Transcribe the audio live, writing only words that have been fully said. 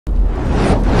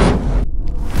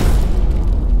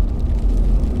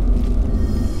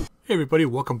Hey everybody,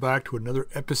 welcome back to another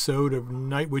episode of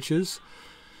Night Witches.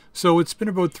 So it's been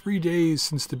about 3 days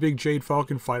since the big Jade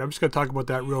Falcon fight. I'm just going to talk about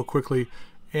that real quickly.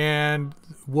 And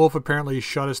Wolf apparently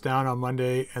shut us down on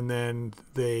Monday, and then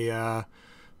they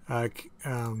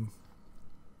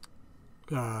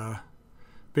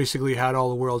basically had all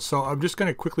the world. So I'm just going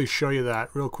to quickly show you that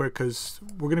real quick, because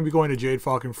we're going to be going to Jade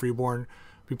Falcon Freeborn,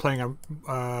 be playing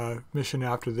a mission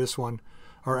after this one,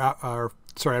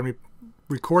 sorry, I'm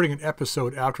recording an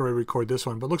episode after I record this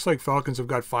one. But looks like Falcons have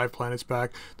got 5 planets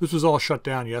back. This was all shut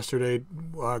down yesterday.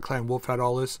 Clan Wolf had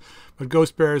all this, but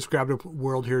Ghost Bears grabbed a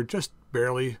world here just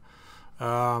barely.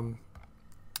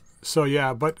 So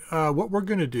yeah, but what we're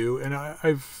going to do, and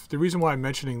the reason why I'm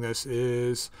mentioning this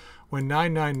is when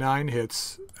 999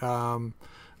 hits,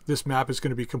 this map is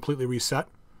going to be completely reset.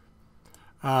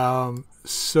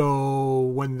 So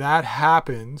when that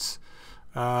happens,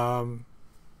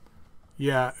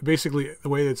 yeah, basically the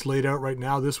way it's laid out right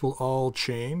now, this will all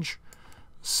change.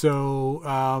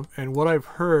 So, and what I've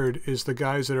heard is the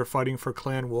guys that are fighting for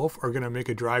Clan Wolf are going to make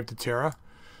a drive to Terra.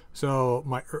 So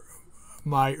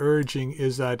my urging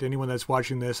is that anyone that's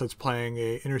watching this that's playing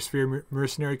a Intersphere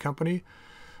mercenary company,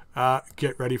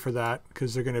 get ready for that,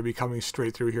 because they're going to be coming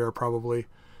straight through here, probably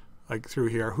like through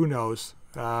here. Who knows?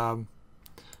 But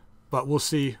we'll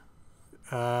see.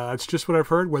 It's just what I've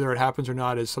heard. Whether it happens or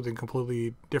not is something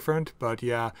completely different. But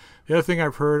yeah, the other thing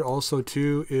I've heard also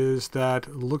too is that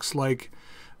it looks like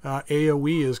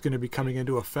AoE is going to be coming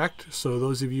into effect. So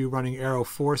those of you running Arrow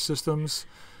 4 systems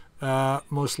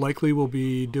most likely will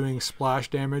be doing splash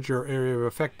damage or area of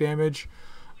effect damage.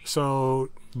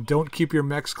 So don't keep your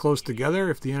mechs close together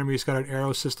if the enemy's got an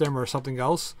arrow system or something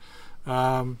else.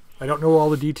 I don't know all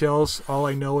the details. All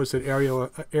I know is that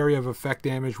area of effect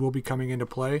damage will be coming into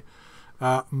play.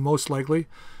 Most likely.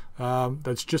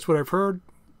 That's just what I've heard.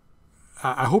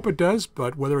 I hope it does,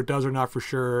 but whether it does or not for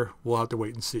sure, we'll have to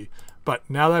wait and see. But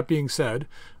now that being said,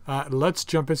 let's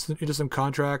jump into some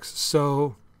contracts.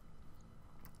 So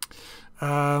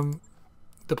the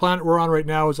planet we're on right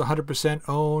now is 100%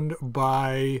 owned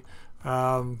by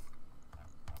the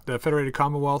Federated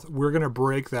Commonwealth. We're going to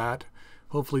break that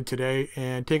hopefully today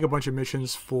and take a bunch of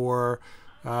missions for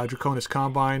Draconis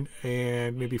Combine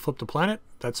and maybe flip the planet.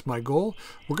 That's my goal.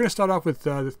 We're going to start off with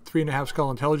the 3.5 Skull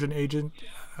Intelligent Agent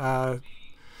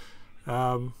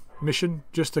mission,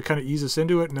 just to kind of ease us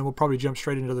into it, and then we'll probably jump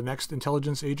straight into the next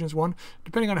Intelligence Agents one.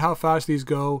 Depending on how fast these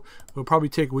go, we'll probably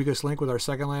take Weakest Link with our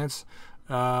second Lance,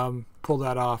 pull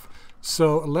that off.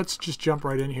 So let's just jump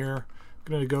right in here. I'm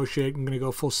going to negotiate. I'm going to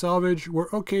go full salvage. We're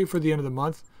okay for the end of the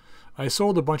month. I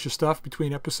sold a bunch of stuff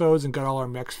between episodes and got all our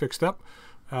mechs fixed up.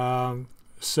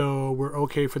 So we're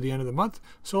okay for the end of the month.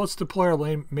 So let's deploy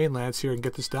our main lance here and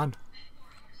get this done.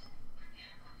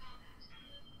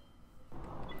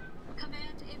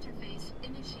 Command interface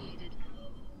initiated.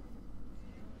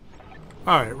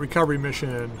 Alright, recovery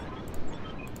mission.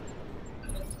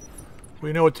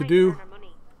 We know what to do.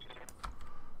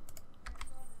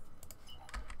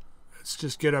 Let's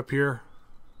just get up here.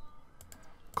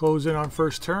 Close in on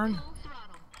first turn.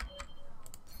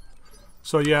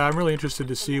 So yeah, I'm really interested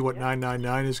to see what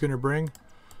 999 is going to bring.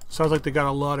 Sounds like they got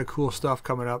a lot of cool stuff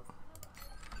coming up.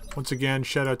 Once again,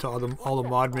 shout out to all the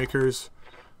mod makers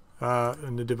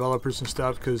and the developers and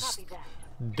stuff, because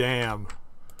damn,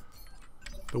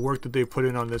 the work that they put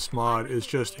in on this mod is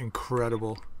just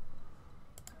incredible.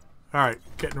 Alright,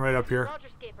 getting right up here.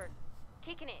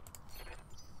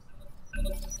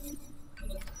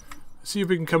 See if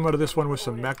we can come out of this one with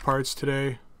some mech parts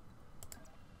today.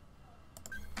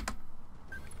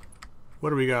 What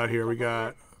do we got here? We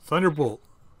got Thunderbolt.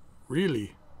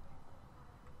 Really?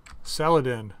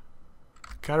 Saladin.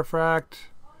 Cataphract.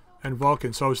 And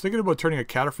Vulcan. So I was thinking about turning a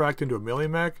Cataphract into a melee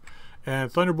mech.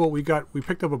 And Thunderbolt we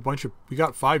picked up a bunch of, we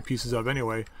got 5 pieces of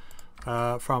anyway.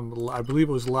 From, I believe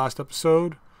it was the last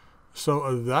episode.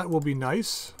 So that will be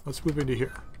nice. Let's move into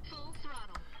here.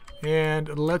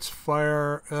 And let's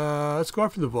fire, let's go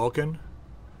after the Vulcan.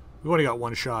 We've only got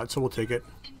 1 shot, so we'll take it.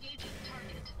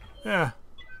 Yeah.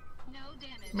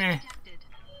 Meh.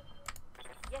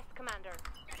 Yes, Commander.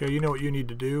 Okay, you know what you need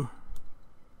to do.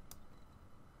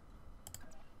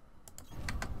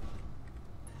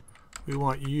 We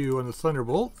want you on the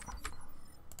Thunderbolt.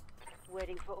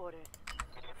 Waiting for orders.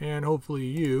 And hopefully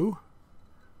you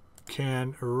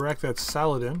can wreck that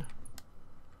Saladin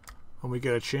when we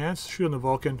get a chance. Shoot on the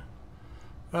Vulcan.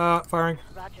 Firing.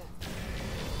 Roger.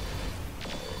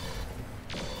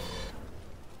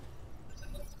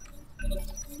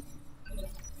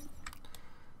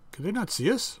 Could they not see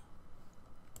us?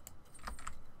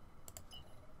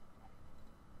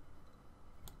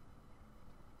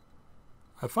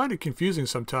 I find it confusing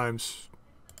sometimes.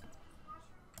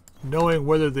 knowing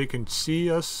whether they can see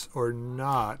us or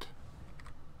not.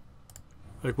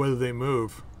 Like whether they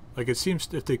move. Like it seems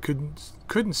if they couldn't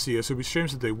see us, it would be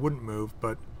strange that they wouldn't move,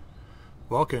 but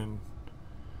Vulcan.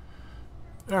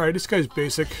 Alright, this guy's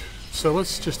basic. So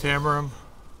let's just hammer him.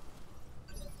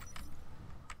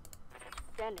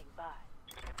 Standing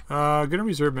by. Gonna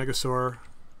reserve Megasaur.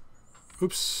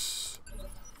 Oops.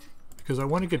 Because I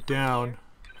want to get down.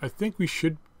 I think we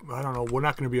should, I don't know, we're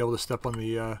not going to be able to step on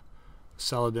the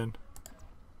Saladin.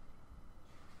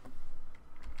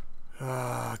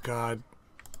 Ah, God.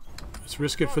 Let's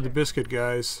risk it for the biscuit,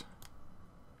 guys.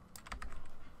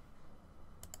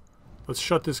 Let's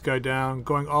shut this guy down.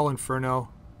 Going all Inferno.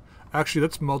 Actually,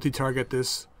 let's multi-target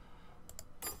this.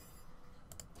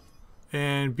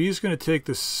 And B's going to take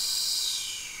this...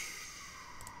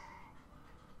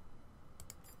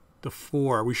 the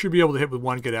 4. We should be able to hit with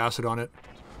 1, get acid on it.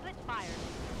 Split fire.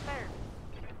 Third.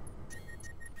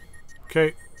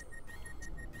 Okay.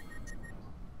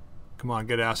 Come on,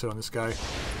 get acid on this guy.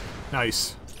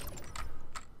 Nice.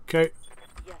 Okay.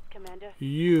 Yes, Commander.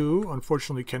 You,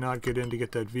 unfortunately, cannot get in to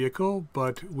get that vehicle,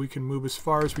 but we can move as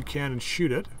far as we can and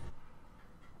shoot it.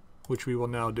 Which we will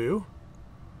now do.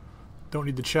 Don't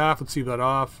need the chaff. Let's leave that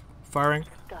off. Firing.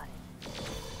 Got it.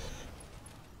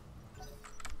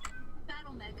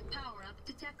 Battle mech power up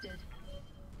detected.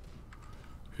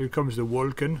 Here comes the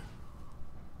Vulcan.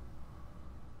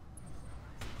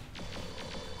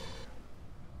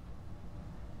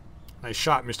 Nice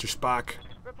shot, Mr. Spock.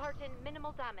 Reporting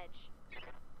minimal damage.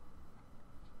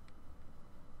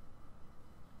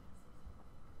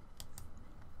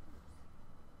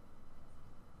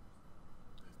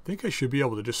 I think I should be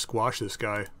able to just squash this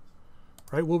guy.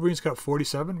 Right? Wolverine's got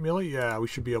 47 melee? Yeah, we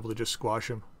should be able to just squash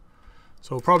him.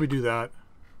 So we'll probably do that.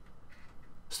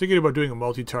 I was thinking about doing a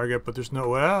multi-target, but there's no...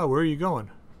 Well, where are you going?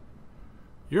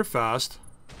 You're fast.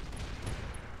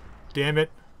 Damn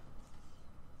it.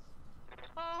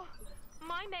 Oh,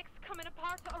 my mech's coming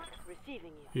apart.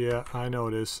 Receiving you. Yeah, I know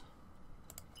it is.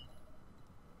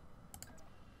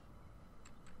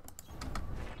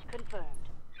 Confirmed.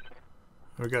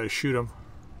 We gotta shoot him.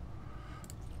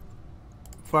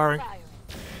 Firing. Fire.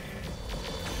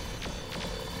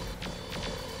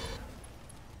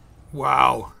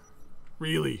 Wow.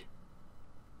 Really?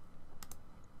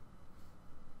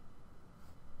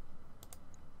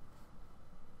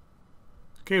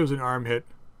 Okay, it was an arm hit.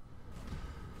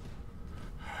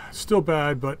 Still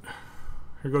bad, but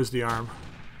here goes the arm.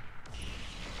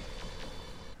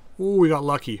 Oh, we got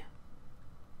lucky.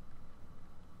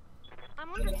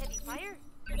 I'm under heavy fire.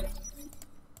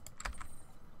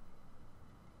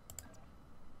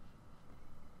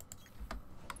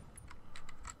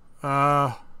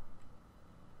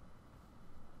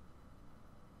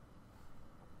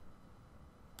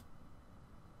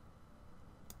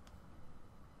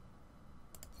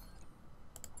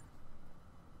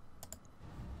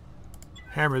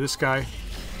 Hammer this guy.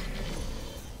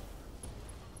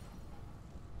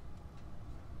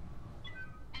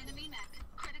 Enemy mech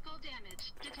critical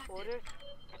damage detected. Orders.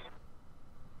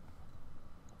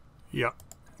 Yep.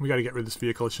 We gotta get rid of this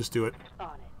vehicle. Let's just do it.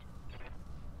 On it.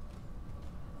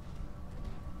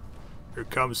 Here it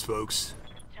comes, folks.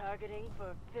 Targeting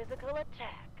for physical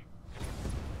attack.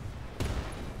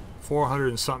 400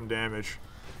 and something damage.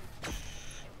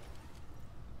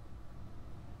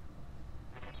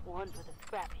 One for the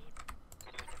scrap heap.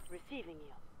 Receiving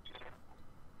you.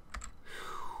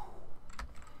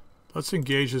 Let's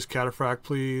engage this cataphract,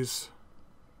 please.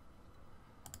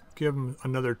 Give him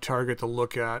another target to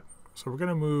look at. So we're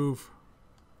gonna move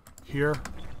here.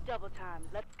 Double time.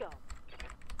 Let's go.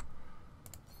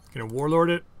 Gonna warlord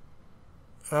it.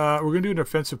 We're gonna do an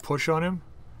offensive push on him.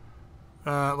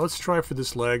 Let's try for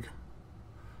this leg.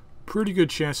 Pretty good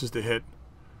chances to hit.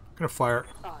 Gonna fire.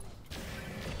 On it.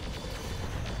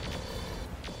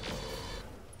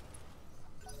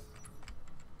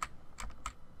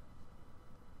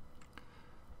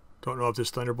 Don't know if this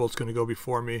Thunderbolt's gonna go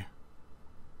before me.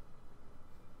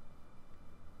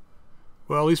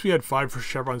 Well, at least we had 5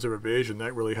 chevrons of evasion.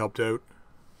 That really helped out.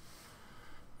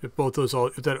 If both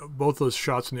those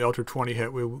shots in the Ultra 20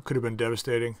 hit, we could have been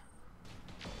devastating.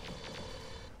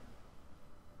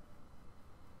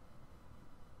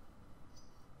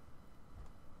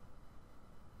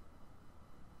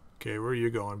 Okay, where are you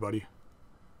going, buddy?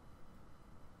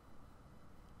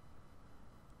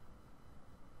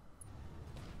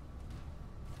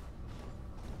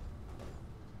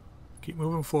 Keep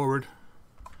moving forward.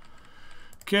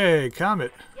 Okay,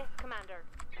 Comet. Yes, Commander.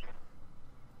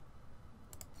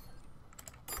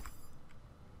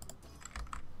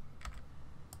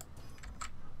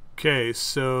 Okay,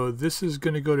 so this is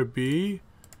going to go to B.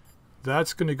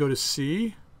 That's going to go to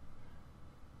C.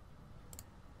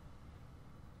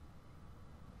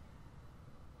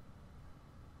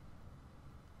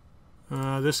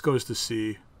 This goes to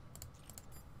C.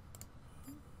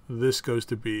 This goes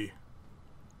to B.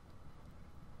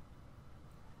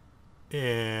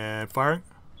 And firing.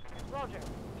 Roger.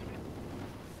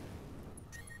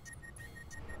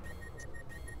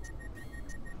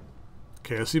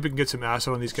 Okay, let's see if we can get some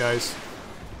acid on these guys.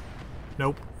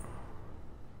 Nope.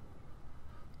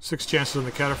 6 chances on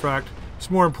the cataphract. It's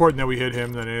more important that we hit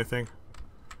him than anything.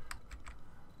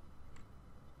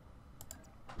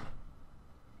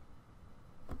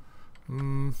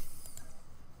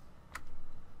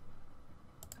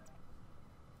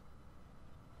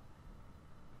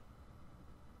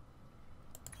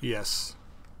 Yes.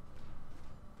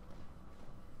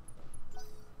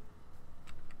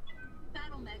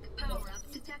 Battle mech power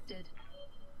up detected.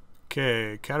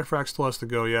 Okay, cataphract still has to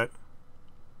go yet.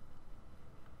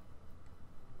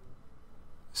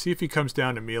 See if he comes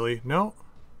down to melee. No.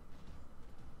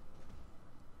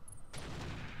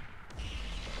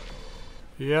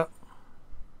 Yep.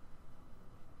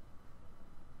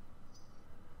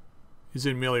 He's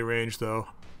in melee range though.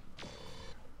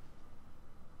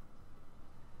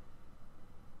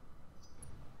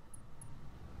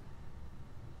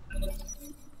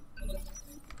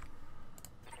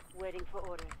 Waiting for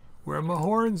orders. Where are my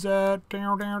horns at?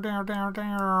 Down, down, down, down,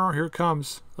 down. Here it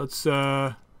comes. Let's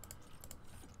yeah,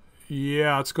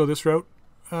 let's go this route.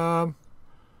 Gonna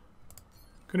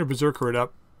berserker it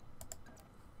up.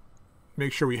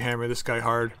 Make sure we hammer this guy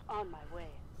hard. On my way.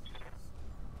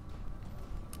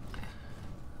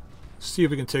 See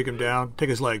if we can take him down. Take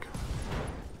his leg.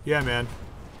 Yeah, man.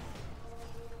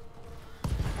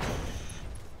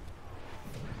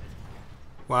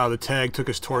 Wow, the tag took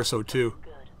his torso too.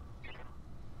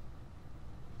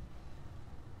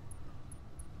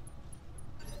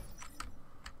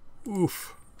 Good.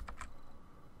 Oof.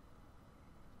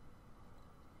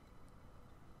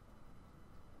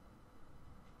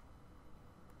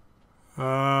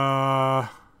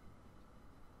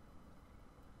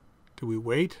 Do we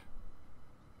wait?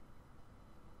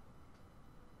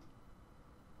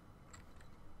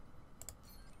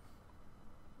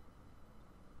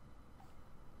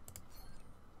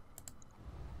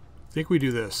 I think we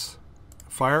do this.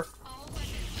 Fire.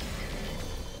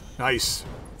 Nice.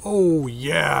 Oh,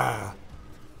 yeah.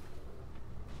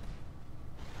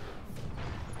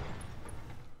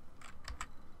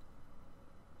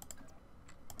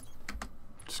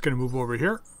 Just going to move over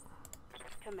here.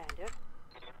 Commander.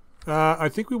 I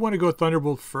think we want to go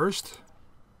Thunderbolt first.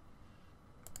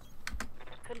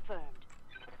 Confirmed.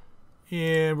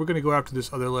 And we're going to go after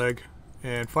this other leg.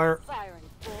 And fire. Firing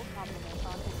full complement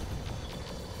on this.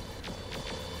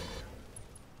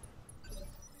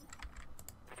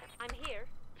 I'm here.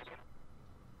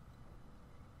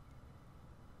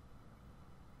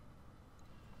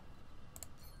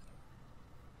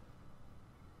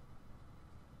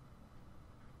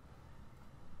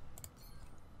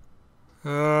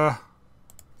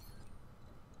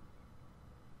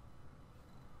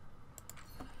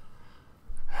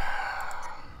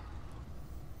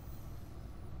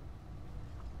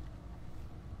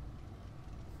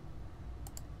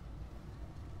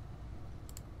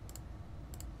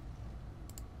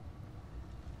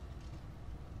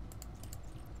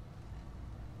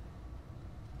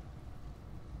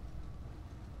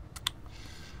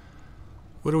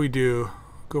 What do we do?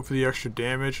 Go for the extra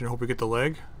damage and hope we get the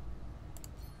leg?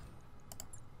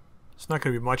 It's not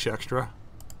going to be much extra.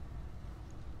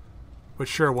 But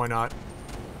sure, why not?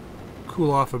 Cool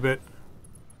off a bit.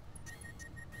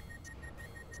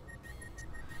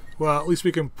 Well, at least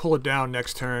we can pull it down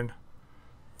next turn.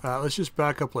 Let's just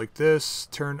back up like this.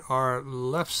 Turn our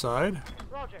left side.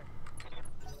 Roger.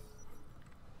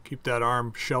 Keep that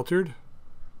arm sheltered.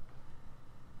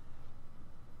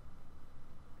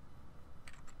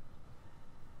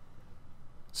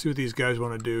 See what these guys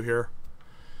want to do here.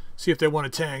 See if they want a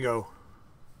tango.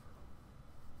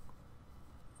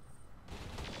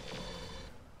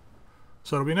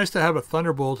 So it'll be nice to have a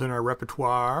Thunderbolt in our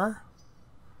repertoire.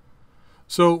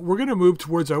 So we're going to move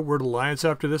towards Outward Alliance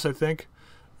after this, I think.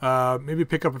 Maybe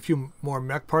pick up a few more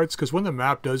mech parts, because when the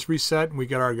map does reset and we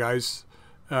get our guys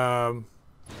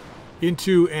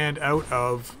into and out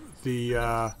of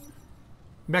the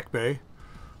mech bay,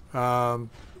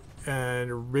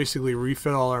 and basically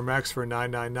refill all our mechs for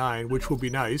 999, which will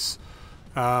be nice.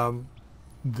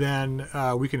 Then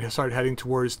we can start heading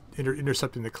towards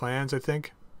intercepting the clans, I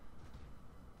think.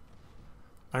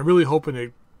 I'm really hoping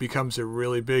it becomes a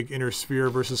really big Inner Sphere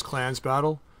versus clans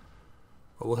battle,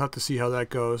 but we'll have to see how that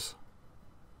goes.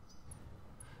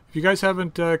 If you guys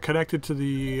haven't connected to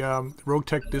the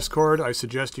Roguetech Discord, I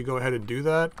suggest you go ahead and do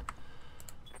that.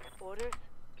 Orders.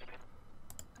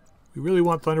 We really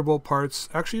want Thunderbolt parts.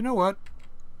 Actually, you know what?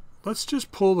 Let's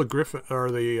just pull the Griffin or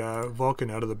the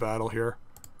Vulcan out of the battle here.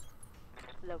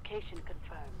 Location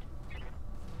confirmed.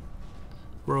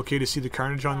 We're okay to see the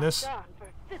carnage on this. Done for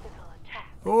physical attack.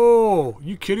 Oh,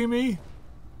 you kidding me?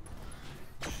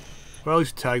 Well, at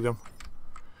least you tagged them.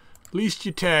 At least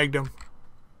you tagged them.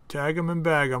 Tag them and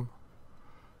bag them.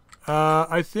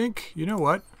 I think, you know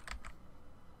what?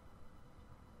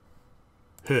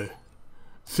 Huh.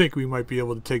 Think we might be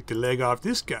able to take the leg off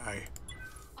this guy.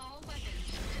 All weapons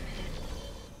committed.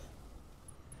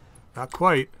 Not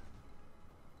quite.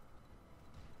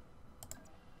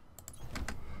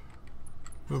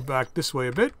 Move back this way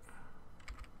a bit.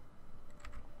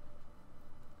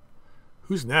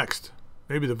 Who's next?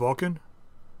 Maybe the Vulcan?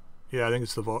 Yeah, I think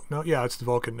it's the Vulcan. No, yeah, it's the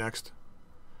Vulcan next.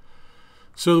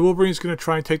 So the Wolverine's going to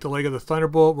try and take the leg of the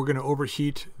Thunderbolt. We're going to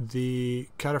overheat the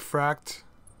Cataphract.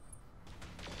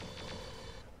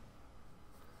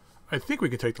 I think we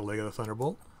can take the leg of the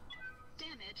Thunderbolt.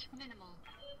 Damage minimal.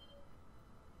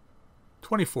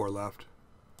 24 left.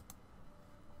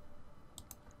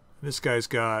 This guy's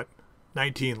got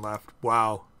 19 left.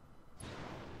 Wow.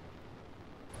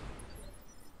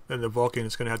 Then the Vulcan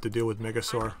is going to have to deal with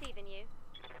Megasaur. I'm receiving you.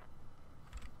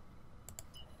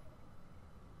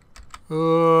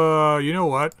 You know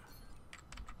what?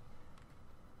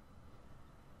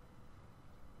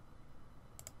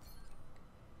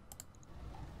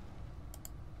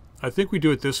 I think we do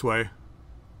it this way.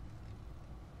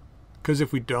 Because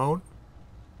if we don't,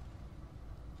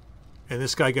 and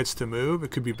this guy gets to move,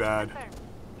 it could be bad. Confirmed.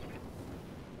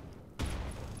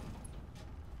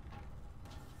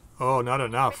 Oh, not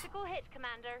enough. Critical hit,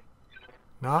 Commander.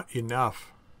 Not enough.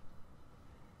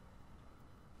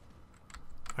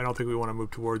 I don't think we want to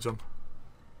move towards him.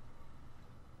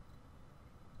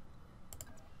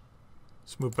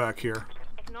 Let's move back here.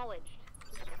 Acknowledged.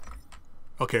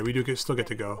 Okay, we do still get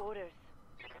to go. Orders.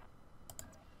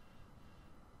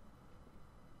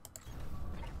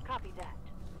 Copy that.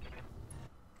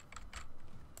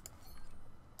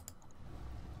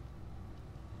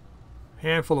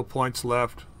 Handful of points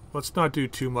left. Let's not do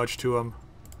too much to him.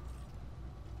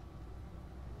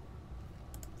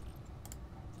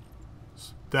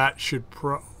 That should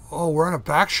Oh, we're on a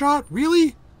back shot?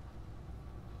 Really?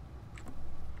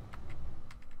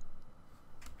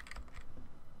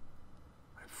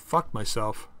 I fucked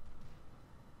myself.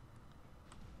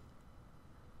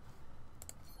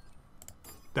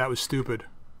 That was stupid.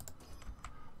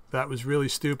 That was really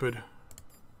stupid.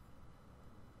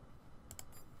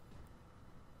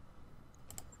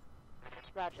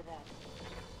 Roger that.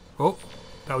 Oh,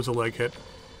 that was a leg hit.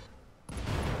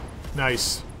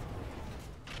 Nice.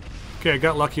 Okay, I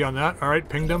got lucky on that. Alright,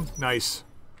 pinged him. Nice.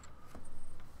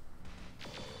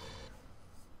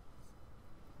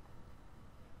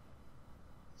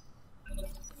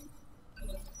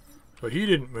 But he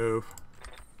didn't move.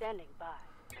 Standing by.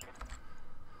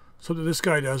 Something this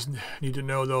guy doesn't need to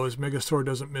know, though, is Megasaur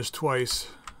doesn't miss twice.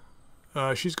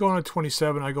 She's going on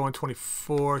 27, I go on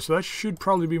 24, so that should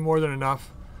probably be more than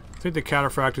enough. I think the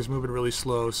Cataphract is moving really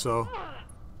slow, so...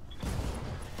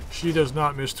 She does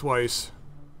not miss twice.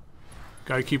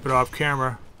 Gotta keep it off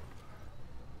camera.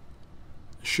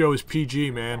 The show is PG,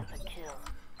 man. That's a kill.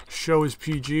 Show is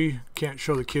PG. Can't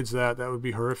show the kids that. That would be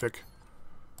horrific.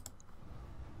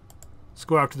 Let's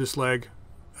go after this leg.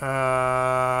 Yep.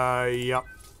 All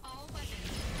weapons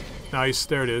committed. Nice.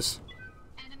 There it is.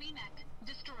 Enemy mech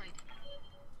destroyed.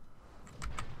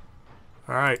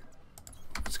 Alright.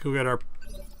 Let's go get our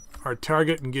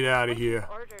target and get out of here.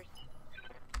 Orders.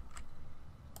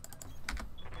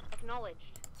 Acknowledged.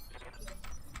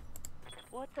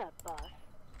 What's up, boss?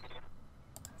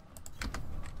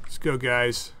 Let's go,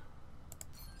 guys.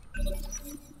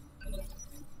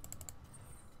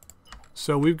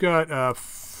 So we've got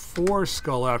 4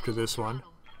 skull after this one.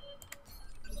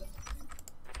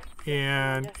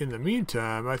 And in the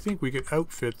meantime, I think we could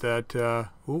outfit that...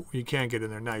 oh, you can't get in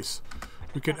there. Nice.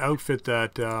 We could outfit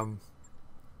that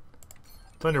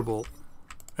Thunderbolt.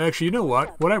 Actually, you know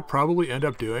what? What I probably end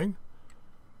up doing...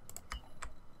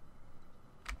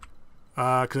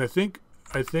 because I think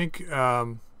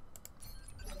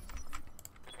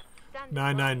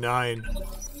 999.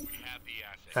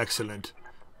 Excellent.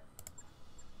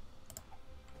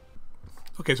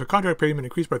 Okay, so contract payment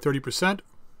increased by 30%.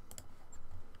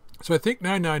 So I think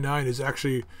 999 is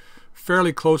actually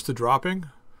fairly close to dropping.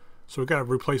 So we've got to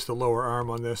replace the lower arm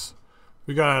on this.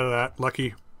 We got out of that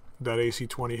lucky, that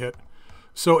AC-20 hit.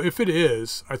 So if it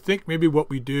is, I think maybe what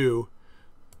we do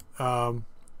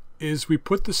is we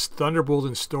put this Thunderbolt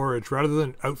in storage rather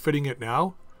than outfitting it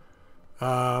now.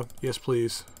 Yes,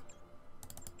 please.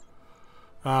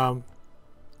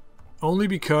 Only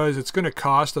because it's going to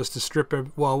cost us to strip it.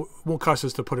 Well, it won't cost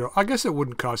us to put it. I guess it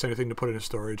wouldn't cost anything to put it in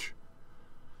storage.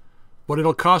 But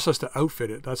it'll cost us to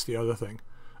outfit it. That's the other thing.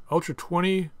 Ultra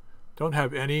 20. Don't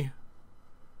have any.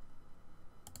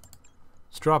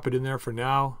 Let's drop it in there for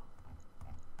now.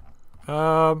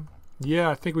 Yeah,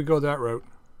 I think we go that route.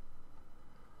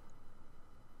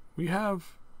 We don't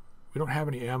have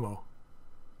any ammo.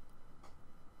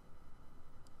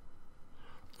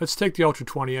 Let's take the Ultra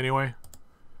 20 anyway.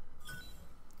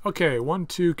 Okay, 1,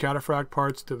 2 Cataphract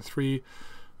parts to the 3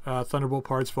 Thunderbolt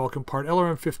parts, Vulcan part,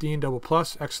 LRM 15 double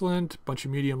plus, excellent. Bunch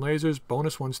of medium lasers,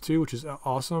 bonus ones too, which is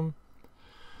awesome.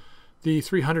 The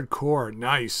 300 core,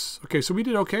 nice. Okay, so we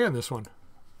did okay on this one.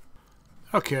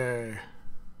 Okay.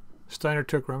 Steiner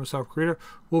took Remisov Creator.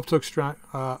 Wolf took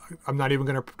I'm not even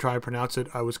going to try and pronounce it.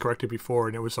 I was corrected before,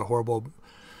 and it was a horrible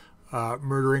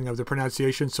murdering of the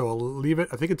pronunciation, so I'll leave it.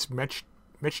 I think it's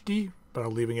Mechdi, but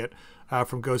I'm leaving it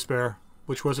from Ghost Bear,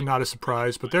 which was not a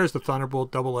surprise. But there's the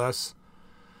Thunderbolt double S.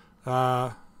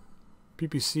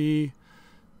 PPC.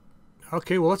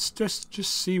 Okay, well, let's just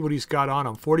see what he's got on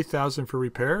him. 40,000 for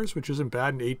repairs, which isn't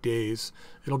bad in 8 days.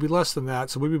 It'll be less than that,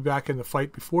 so we'll be back in the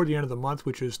fight before the end of the month,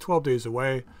 which is 12 days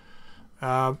away.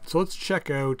 So let's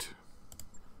check out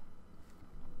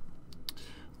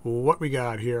what we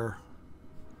got here.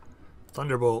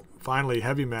 Thunderbolt, finally,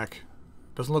 heavy mech.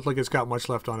 Doesn't look like it's got much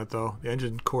left on it, though. The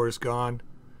engine core is gone.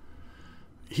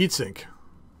 Heatsink.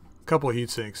 A couple of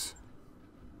heatsinks.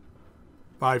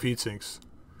 5 heatsinks.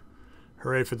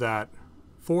 Hooray for that.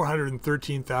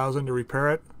 413,000 to repair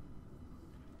it.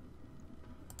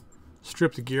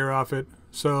 Strip the gear off it.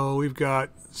 So we've got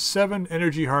 7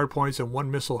 energy hardpoints and 1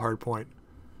 missile hardpoint.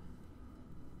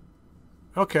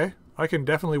 Okay, I can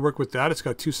definitely work with that. It's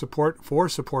got 4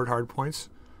 support hardpoints.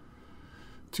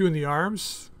 2 in the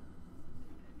arms.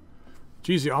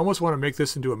 Geez, you almost want to make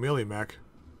this into a melee mech.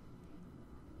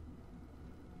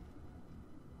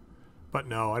 But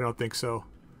no, I don't think so.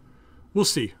 We'll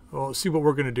see. We'll see what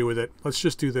we're going to do with it. Let's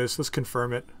just do this. Let's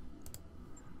confirm it.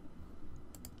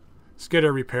 Let's get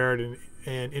it repaired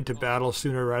and into battle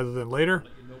sooner rather than later.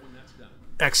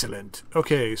 Excellent.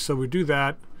 Okay, so we do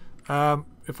that.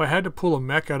 If I had to pull a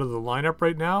mech out of the lineup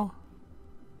right now,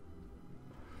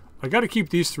 I got to keep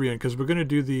these 3 in because we're going to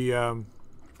do the...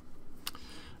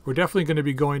 we're definitely going to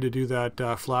be going to do that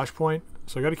flashpoint.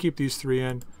 So I got to keep these 3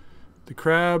 in. The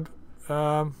crab...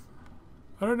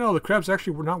 I don't know. The crabs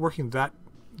actually were not working that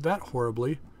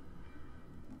horribly.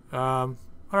 I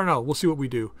don't know. We'll see what we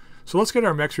do. So let's get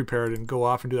our mechs repaired and go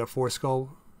off and do that 4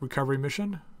 skull recovery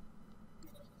mission.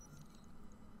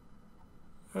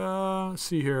 Let's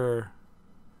see here.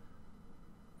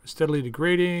 Steadily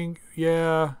degrading.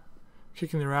 Yeah.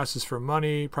 Kicking their asses for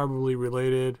money. Probably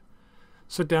related.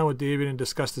 Sit down with David and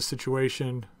discuss the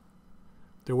situation.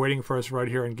 They're waiting for us right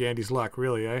here in Gandy's Luck.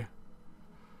 Really, eh?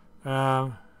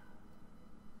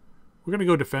 We're going to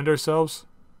go defend ourselves.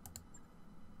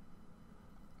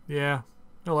 Yeah,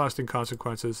 no lasting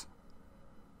consequences.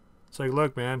 It's like,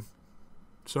 look, man,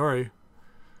 sorry.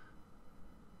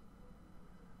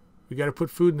 We got to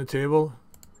put food on the table.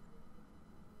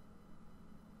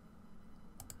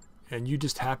 And you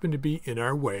just happen to be in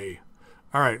our way.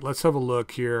 All right, let's have a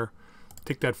look here.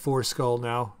 Take that 4 skull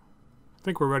now. I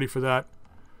think we're ready for that.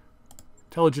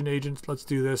 Intelligent agents, let's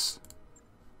do this.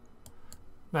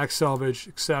 Max salvage,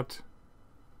 accept.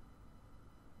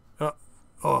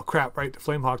 Oh, crap, right. The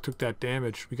Flamehawk took that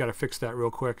damage. We got to fix that real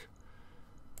quick.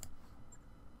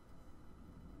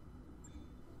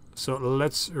 So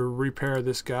let's repair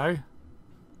this guy.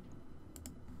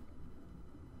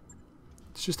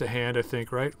 It's just a hand, I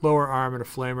think, right? Lower arm and a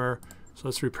flamer. So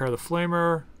let's repair the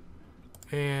flamer.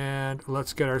 And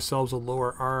let's get ourselves a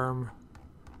lower arm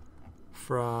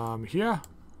from here.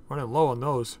 Running low on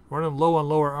those. Running low on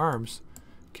lower arms.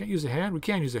 Can't use a hand? We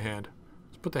can use a hand.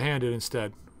 Let's put the hand in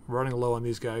instead. We're running low on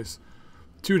these guys.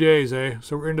 2 days, eh?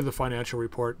 So we're into the financial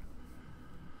report.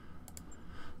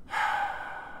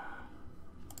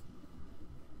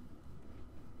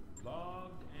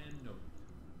 Logged and noted.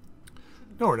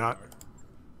 No, we're not.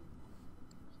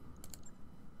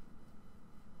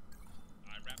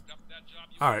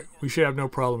 Alright, we should have no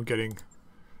problem getting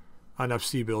enough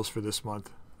C-bills for this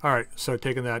month. Alright, so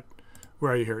taking that,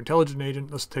 where are you here? Intelligent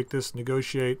agent, let's take this,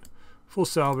 negotiate, full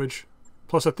salvage.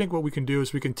 Plus, I think what we can do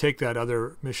is we can take that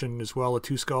other mission as well, a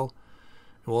 2 skull.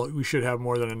 Well, we should have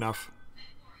more than enough.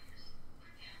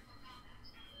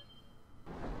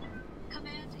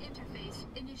 Command interface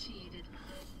initiated.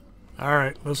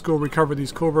 Alright, let's go recover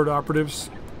these covert operatives.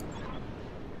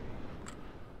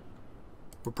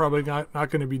 We're probably not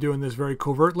going to be doing this very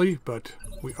covertly, but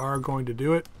we are going to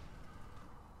do it.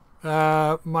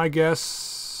 My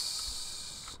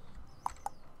guess...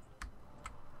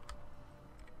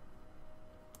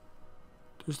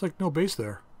 There's like no base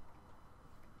there.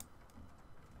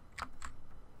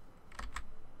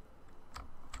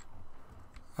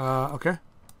 Okay.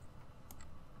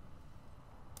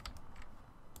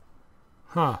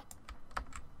 Huh.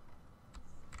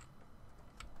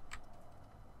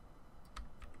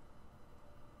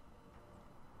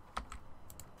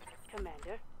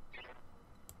 Commander.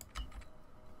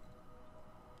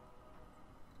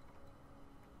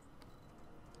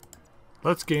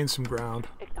 Let's gain some ground.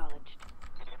 Acknowledged.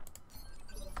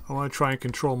 I want to try and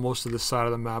control most of this side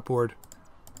of the map board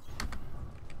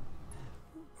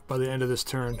by the end of this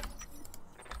turn.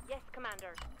 Yes,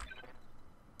 Commander.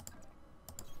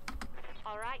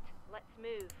 All right, let's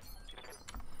move.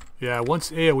 Yeah,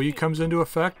 once AoE comes into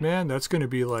effect, man, that's going to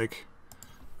be like...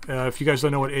 if you guys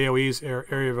don't know what AoE is,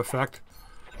 area of effect.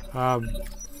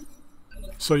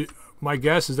 So my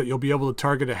guess is that you'll be able to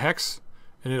target a hex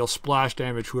and it'll splash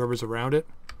damage whoever's around it.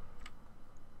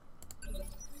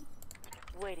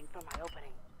 Waiting for my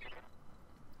opening.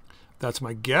 That's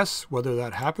my guess. Whether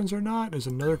that happens or not is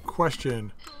another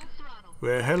question. Full throttle.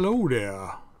 Well, hello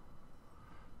there.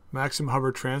 Maxim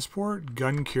hover transport,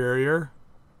 gun carrier,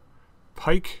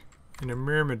 pike, and a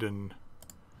myrmidon.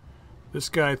 This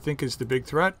guy I think is the big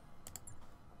threat.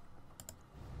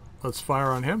 Let's fire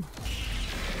on him.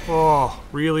 Oh,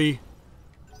 really?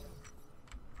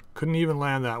 Couldn't even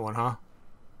land that one, huh?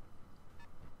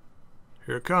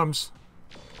 Here it comes.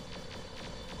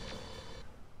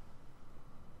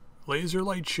 Laser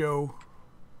light show.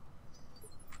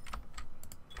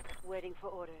 Waiting for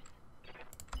orders.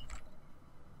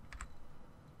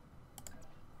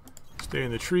 Stay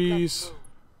in the trees.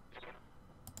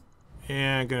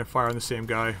 And gonna fire on the same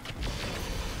guy.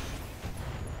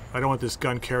 I don't want this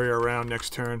gun carrier around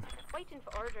next turn. Waiting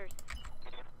for orders.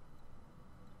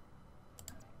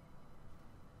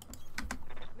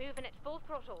 Moving at full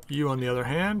throttle. You, on the other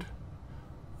hand,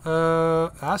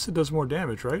 acid does more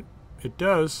damage, right? It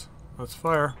does. Let's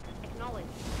fire. Acknowledged.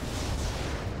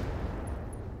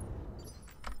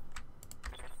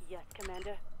 Yes,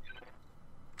 Commander.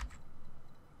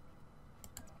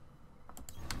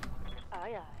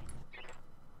 Aye, aye.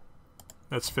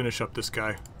 Let's finish up this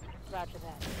guy. Roger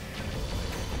that.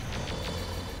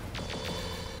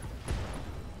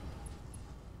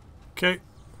 Okay.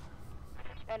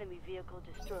 Enemy vehicle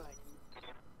destroyed.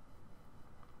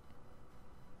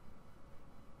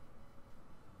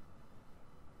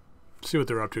 See what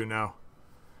they're up to now.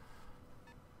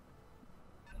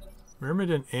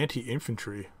 Myrmidon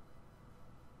anti-infantry.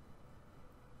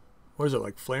 What is it,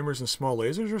 like flamers and small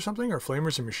lasers or something? Or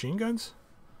flamers and machine guns?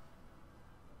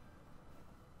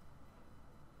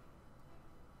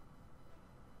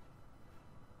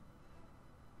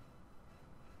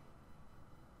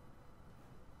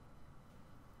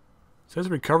 It says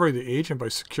recovering the agent by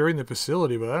securing the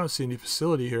facility, but I don't see any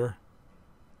facility here.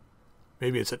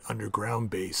 Maybe it's an underground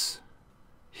base,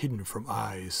 hidden from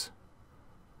eyes.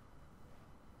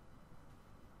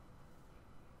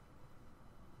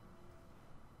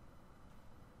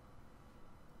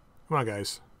 Come on,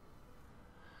 guys.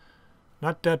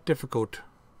 Not that difficult.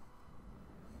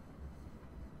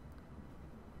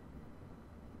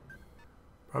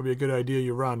 Probably a good idea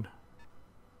you run.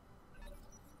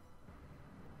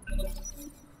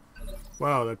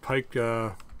 Wow, that pike,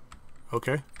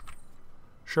 okay.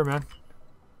 Sure, man.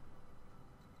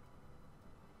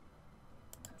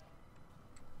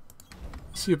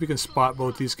 Let's see if we can spot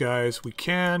both these guys. We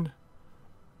can.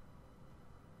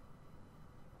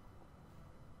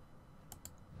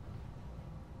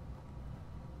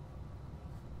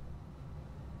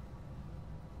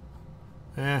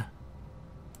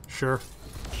 Sure.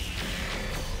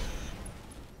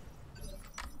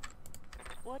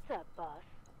 What's up, boss?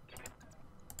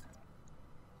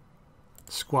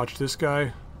 Squatch this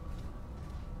guy.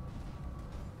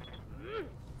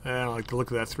 I don't like the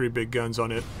look of that 3 big guns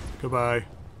on it. Goodbye.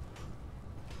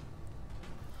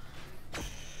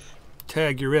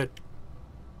 Tag, you're it.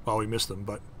 Well, we missed him,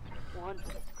 but... One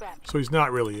for the scrap. So he's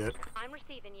not really it. I'm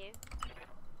receiving you.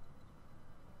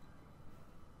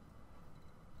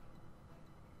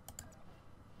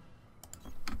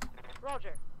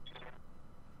 Roger.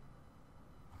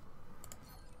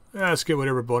 Let's get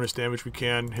whatever bonus damage we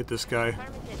can. Hit this guy.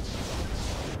 Affirmative.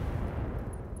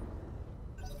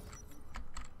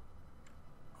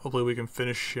 Hopefully we can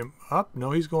finish him up.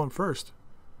 No, he's going first.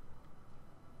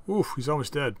 Oof, he's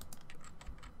almost dead.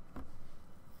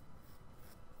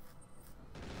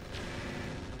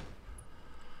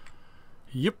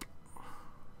 Yep.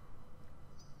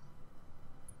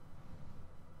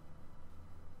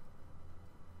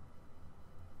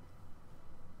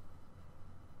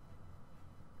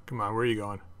 Come on, where are you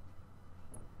going?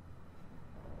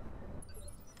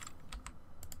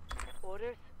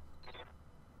 Orders?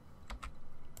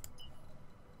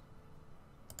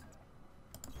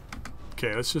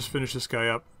 Okay, let's just finish this guy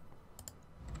up.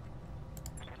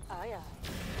 Aye, aye.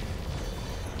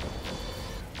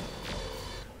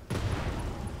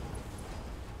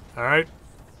 Alright.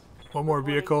 One more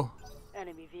vehicle.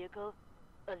 Enemy vehicle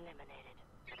eliminated.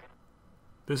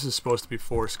 This is supposed to be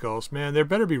 4 skulls. Man, there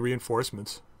better be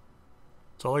reinforcements.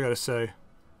 That's all I gotta say.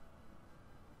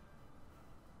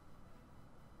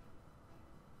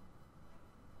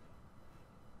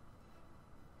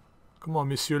 Come on,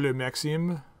 Monsieur le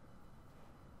Maxime.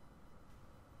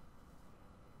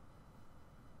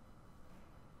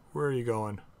 Where are you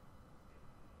going?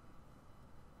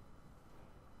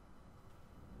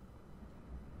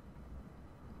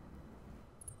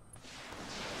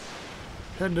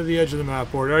 Heading to the edge of the map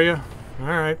board, are you?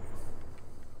 Alright.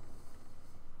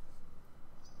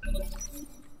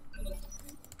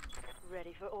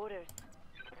 Ready for orders.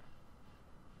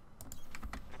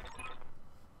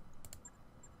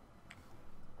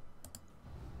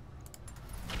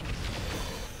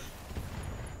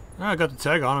 I got the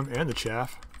tag on him and the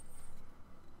chaff.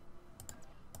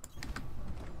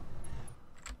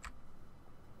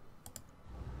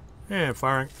 And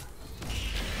firing.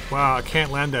 Wow, I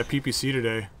can't land that PPC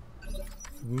today.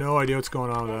 No idea what's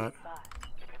going on with that.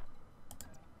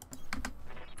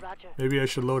 Roger. Maybe I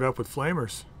should load up with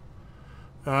flamers.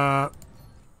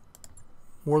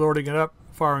 Warlording it up,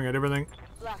 firing at everything.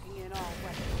 Locking in all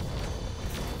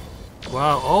weapons.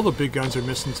 Wow, all the big guns are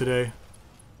missing today.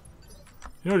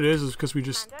 You know what it is because we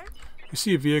just... Commander, We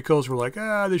see vehicles, we're like,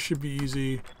 ah, this should be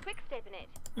easy. quick step in it.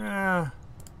 Ah,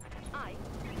 Aye.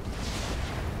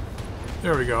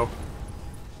 there we go.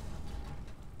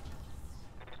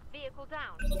 Vehicle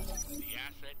down. The asset is in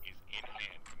hand,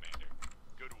 Commander.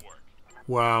 Good work.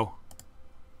 Wow.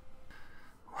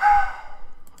 I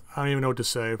don't even know what to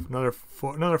say. Another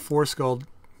 4-skull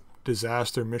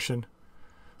disaster mission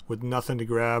with nothing to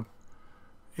grab.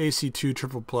 AC2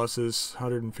 triple pluses,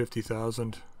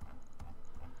 150,000.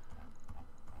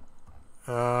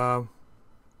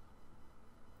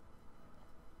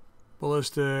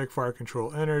 Ballistic, fire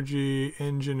control energy,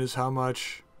 engine is how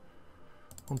much?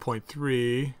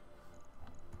 1.3.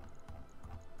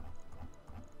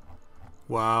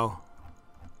 Wow.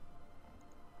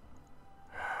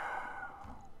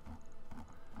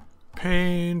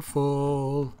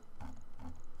 Painful.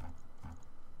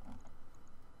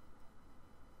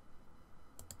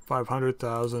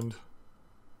 500,000.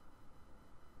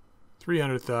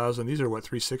 300,000. These are what,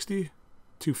 360?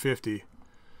 250.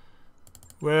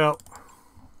 Well,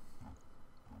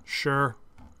 sure.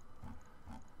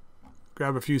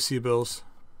 Grab a few C-bills.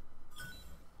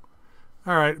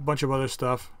 Alright, a bunch of other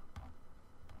stuff.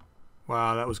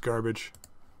 Wow, that was garbage.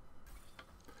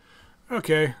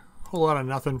 Okay, whole lot of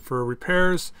nothing for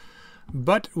repairs.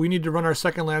 But we need to run our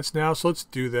second lance now, so let's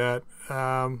do that.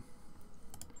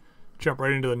 Jump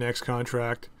right into the next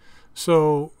contract.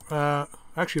 So,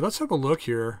 actually, let's have a look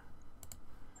here.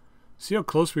 See how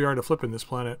close we are to flipping this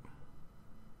planet.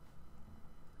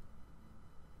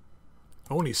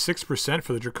 Only 6%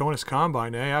 for the Draconis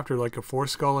Combine, eh? After like a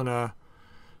 4-skull and a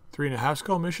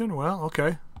 3.5-skull mission? Well,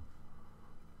 okay.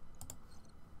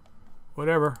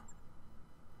 Whatever.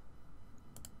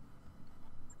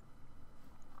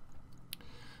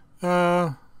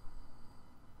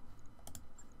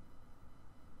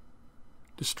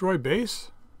 Destroy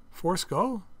base?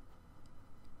 4-skull?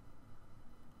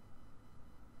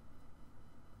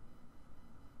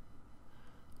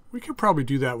 We could probably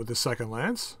do that with the second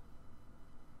lance.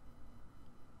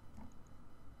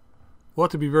 We'll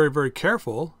have to be very, very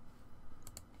careful.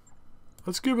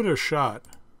 Let's give it a shot.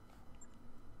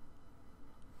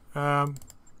 I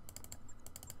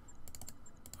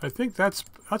think that's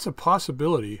a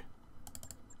possibility.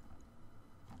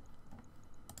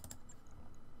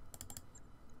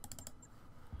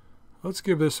 Let's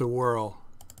give this a whirl.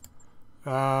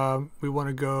 We want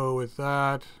to go with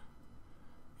that.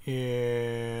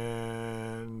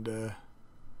 And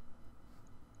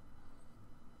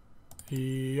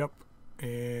yep.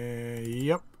 And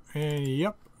yep. And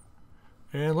yep.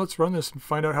 And let's run this and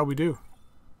find out how we do.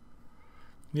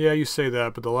 Yeah, you say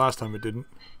that, but the last time it didn't.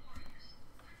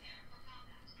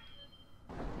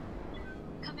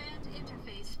 Command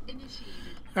interface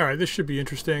initiated. Alright, this should be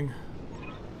interesting.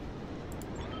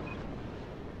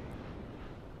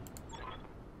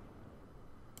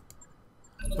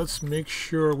 let's make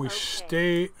sure we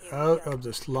stay out of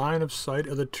this line of sight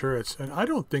of the turrets. And I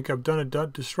don't think I've done a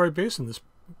destroy base in this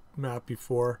map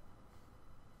before.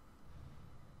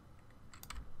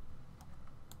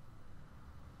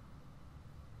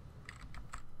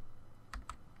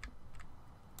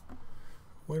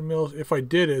 Windmills, if I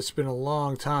did, it's been a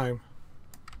long time.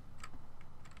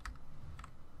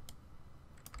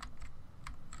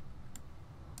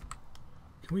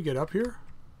 Can we get up here?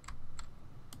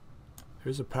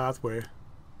 There's a pathway.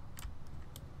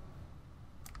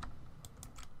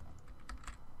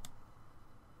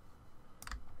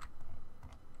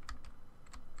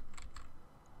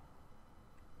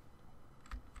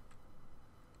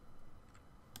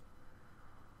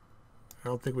 I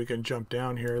don't think we can jump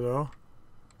down here though.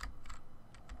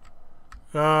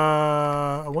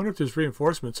 I wonder if there's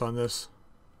reinforcements on this.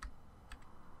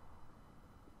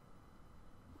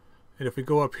 And if we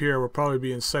go up here, we'll probably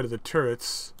be inside of the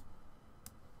turrets.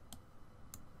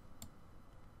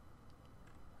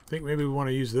 I think maybe we want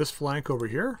to use this flank over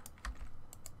here.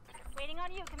 Waiting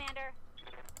on you, Commander.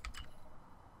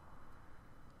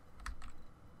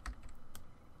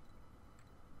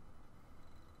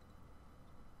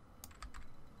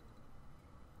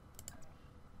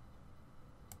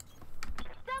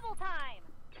 Double time.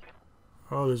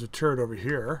 Oh, there's a turret over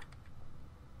here.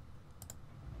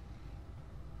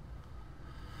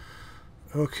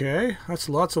 Okay, that's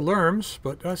lots of lerms,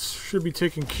 but that should be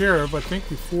taken care of, I think,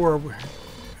 before it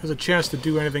has a chance to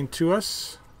do anything to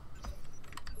us.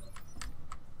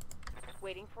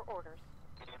 Waiting for orders.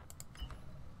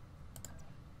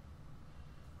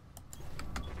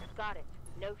 Got it.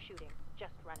 No shooting,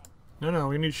 just running. No,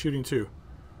 we need shooting too.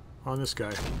 On this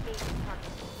guy.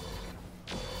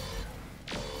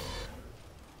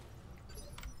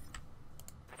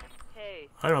 Hey.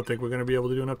 I don't think we're going to be able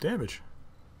to do enough damage.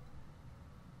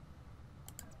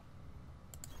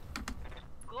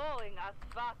 Going as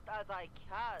fast as I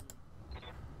can.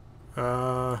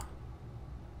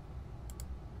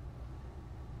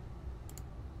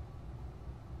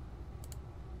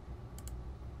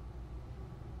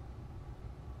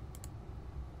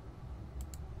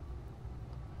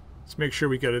 Let's make sure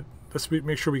we get it.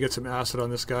 Make sure we get some acid on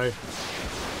this guy.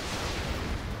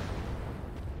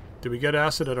 Did we get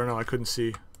acid? I don't know. I couldn't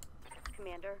see.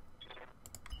 Commander.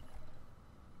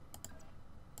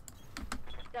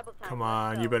 Double time. Come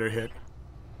on, you better hit.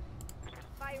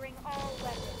 Firing all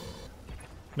weapons.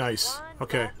 Nice. One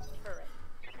Okay. last turret.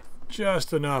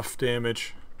 Just enough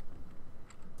damage.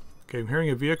 Okay, I'm hearing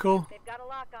a vehicle. They've got a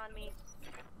lock on me.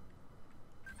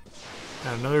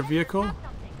 And another vehicle. Got something.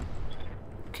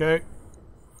 Okay.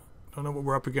 Don't know what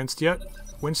we're up against yet.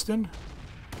 Winston.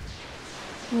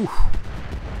 Ooh.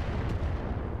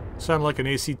 Sounded like an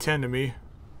AC-10 to me.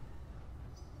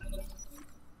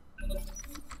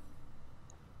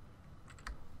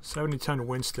 $70-ton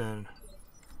Winston.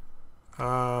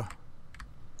 Where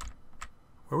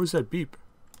was that beep?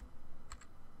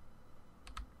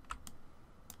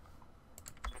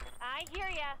 I hear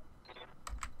ya.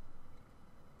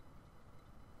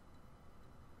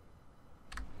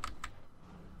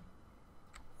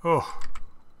 Oh.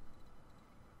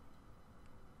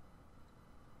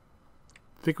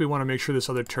 I think we want to make sure this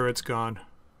other turret's gone.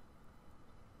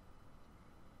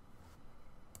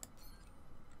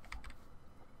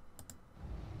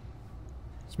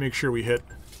 Let's make sure we hit.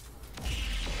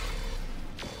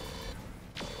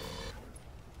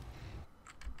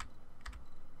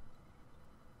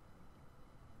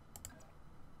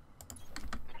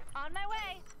 On my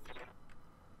way.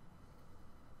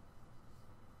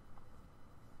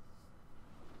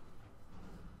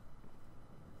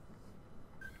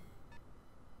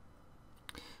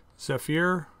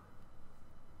 Zephyr.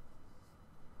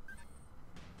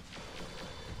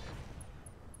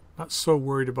 Not so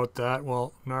worried about that.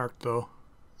 Well, Narc though.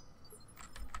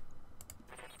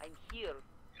 I'm here.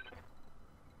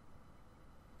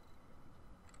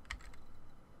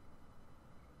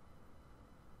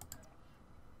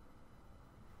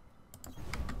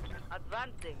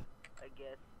 Advancing, I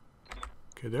guess.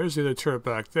 Okay, there's the other turret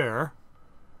back there.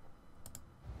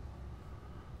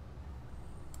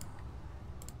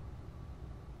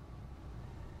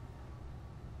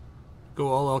 Go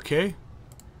all okay?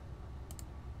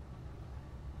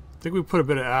 I think we put a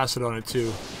bit of acid on it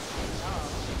too.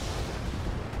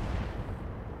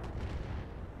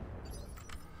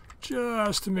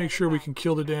 Just to make sure we can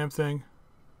kill the damn thing.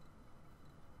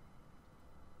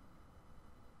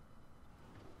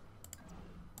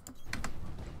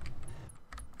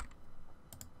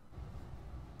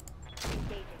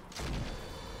 Engaging.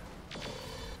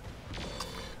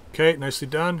 Okay, nicely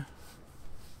done.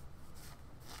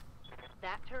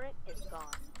 That turret is gone.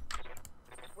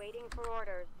 for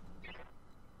orders.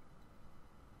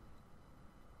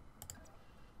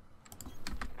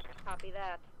 Copy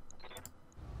that.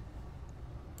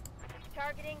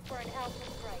 Targeting for an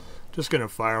alpha strike. Just gonna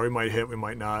fire. We might hit, we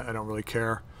might not. I don't really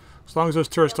care. As long as those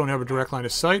turrets don't have a direct line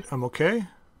of sight, I'm okay.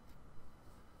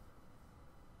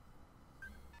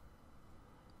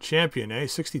 Champion, eh?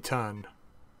 60 ton.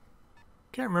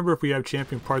 Can't remember if we have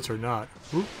champion parts or not.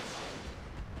 Oop.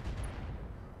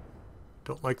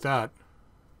 Don't like that.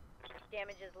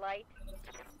 Damage is light.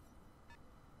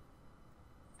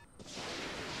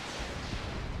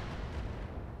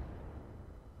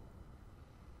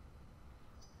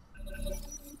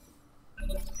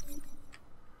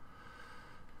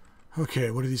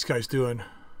 Okay, what are these guys doing?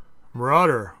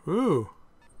 Marauder. Ooh.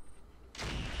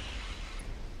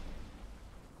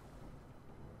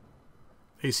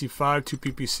 AC5, 2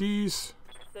 PPCs.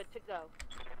 Good to go.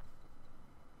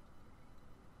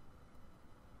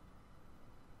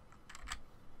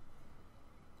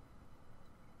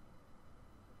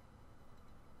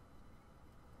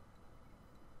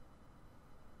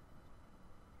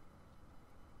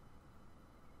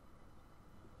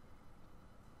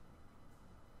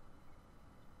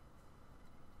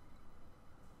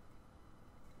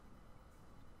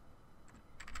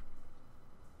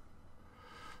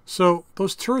 So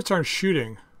those turrets aren't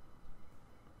shooting.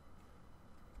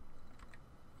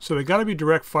 So they got to be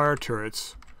direct fire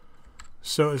turrets.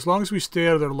 So as long as we stay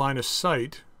out of their line of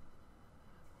sight,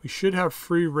 we should have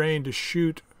free reign to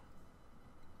shoot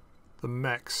the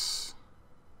mechs.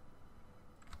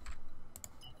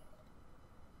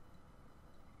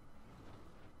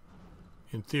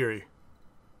 In theory.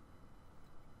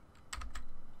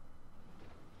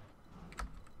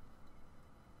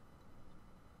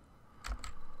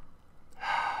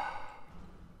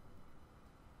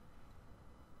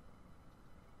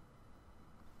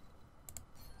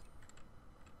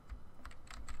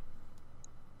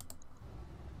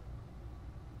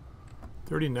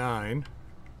 $39.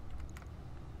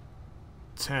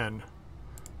 10.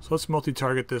 So let's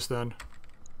multi-target this then.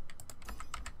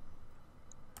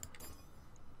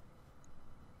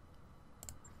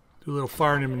 Do a little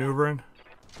firing and maneuvering.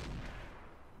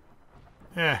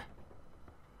 Eh.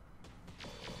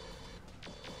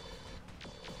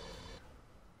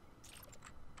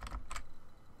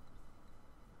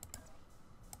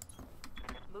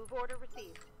 Move order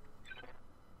received.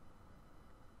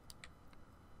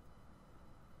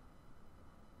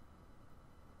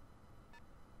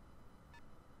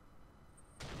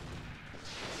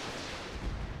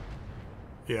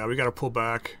 Yeah, we gotta pull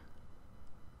back.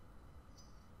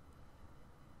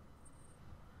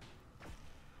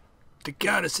 They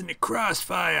got us in the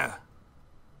crossfire.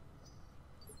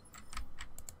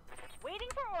 Waiting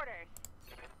for orders.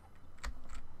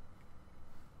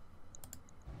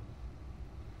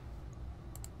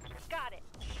 Got it.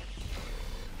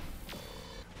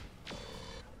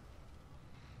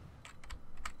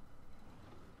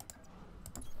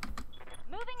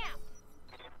 Moving out.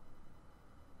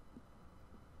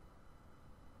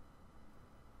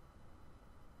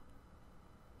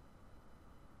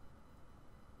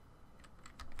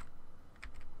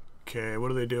 Okay,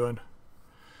 what are they doing?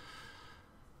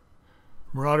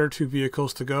 Marauder, 2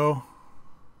 vehicles to go.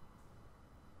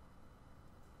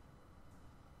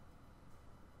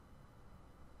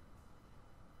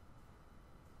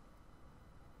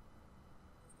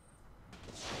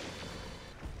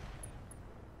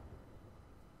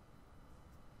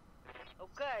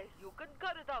 Okay, you can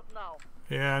cut it out now.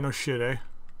 Yeah, no shit, eh?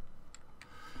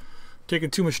 Taking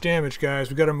too much damage, guys.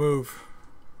 We gotta move.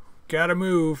 Gotta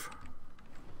move.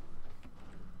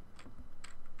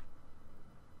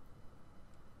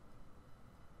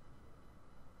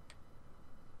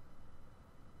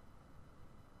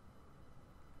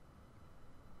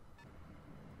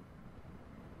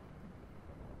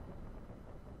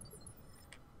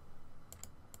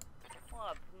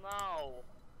 What now?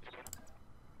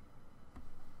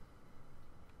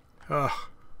 Ugh.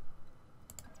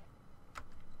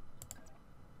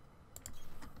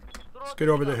 Let's get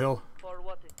over the hill. For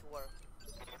what it's worth.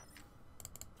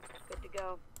 Good to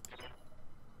go.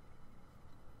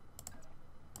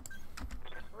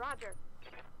 Roger.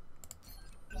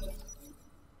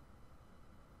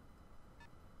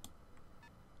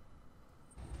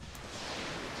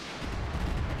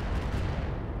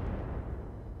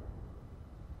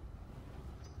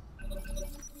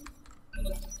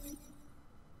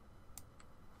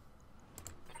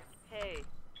 Hey.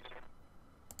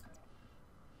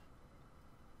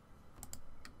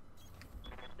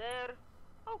 There.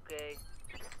 Okay.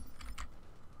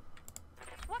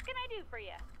 What can I do for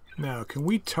you? Now, can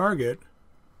we target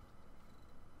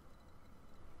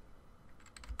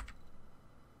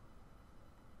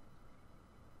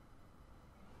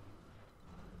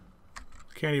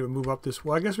Can't even move up this.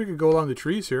 Well, I guess we could go along the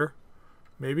trees here.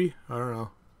 Maybe. I don't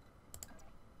know.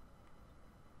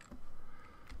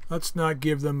 Let's not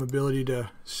give them ability to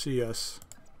see us.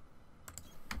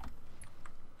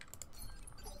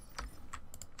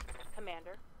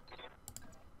 Commander.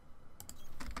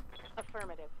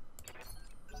 Affirmative.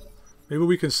 Maybe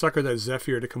we can sucker that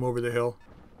Zephyr to come over the hill.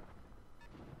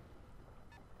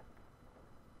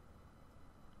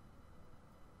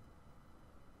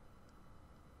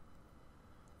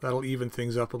 That'll even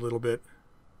things up a little bit.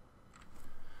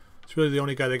 It's really the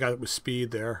only guy that got it with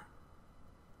speed there.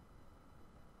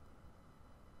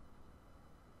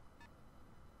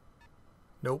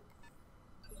 Nope.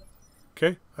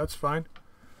 Okay, that's fine.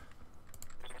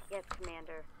 Yes,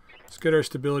 Commander. Let's get our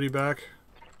stability back.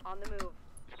 On the move.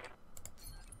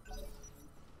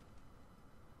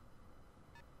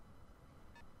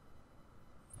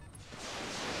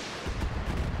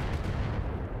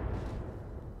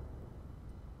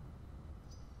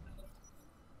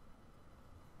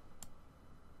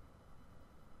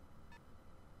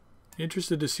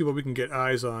 Interested to see what we can get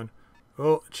eyes on.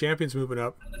 Oh, champion's moving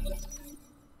up.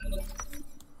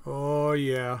 Oh,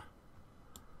 yeah.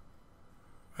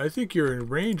 I think you're in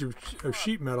range of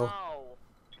sheet metal.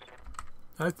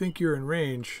 I think you're in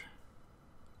range.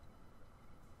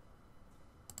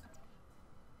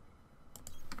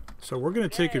 So we're going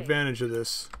to take advantage of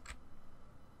this.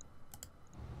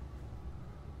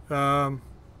 Let's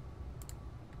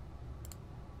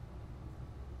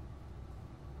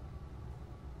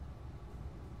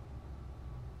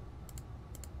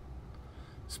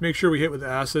make sure we hit with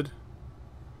acid.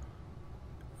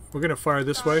 We're going to fire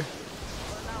this way.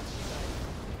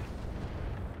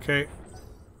 Okay.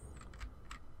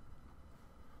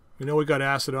 We know we got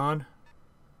acid on.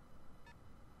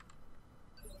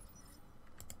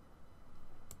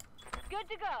 Good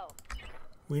to go.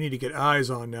 We need to get eyes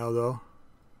on now, though.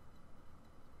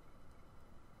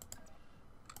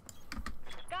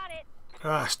 Got it.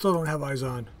 Ah, still don't have eyes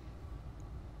on.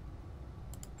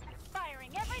 Firing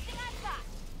everything I've got.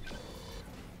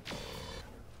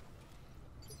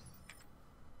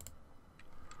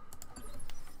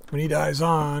 We need eyes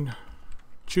on.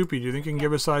 Choopy, do you think you can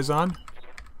give us eyes on?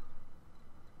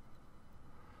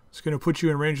 It's going to put you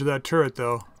in range of that turret,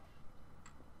 though.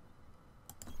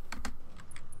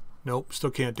 Nope,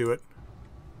 still can't do it.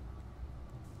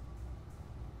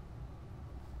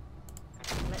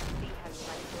 Let's see how you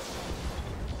like this.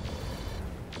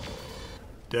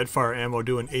 Deadfire ammo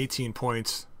doing 18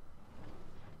 points.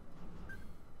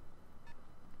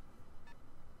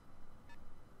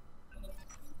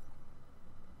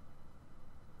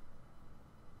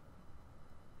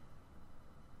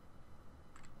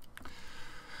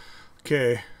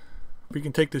 Okay, we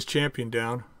can take this champion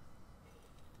down.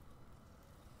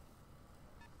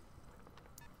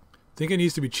 I think it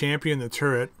needs to be champion the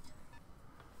turret.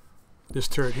 This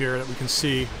turret here that we can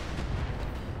see.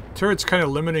 Turret's kind of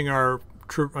limiting our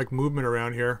troop movement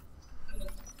around here.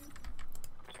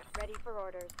 Ready for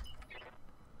orders.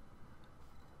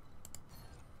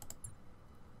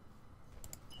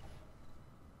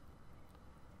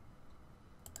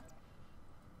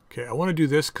 Okay, I want to do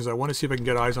this because I want to see if I can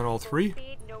get eyes on all three.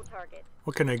 Speed, no target.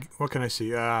 What can I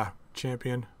see? Ah,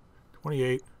 champion.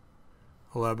 28.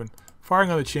 11.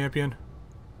 Firing on the champion.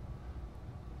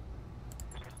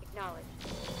 Acknowledged.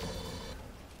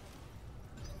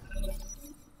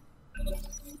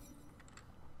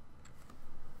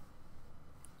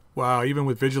 Wow, even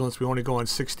with vigilance we only go on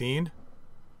 16.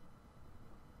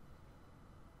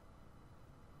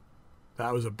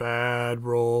 That was a bad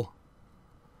roll.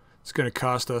 It's going to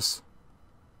cost us.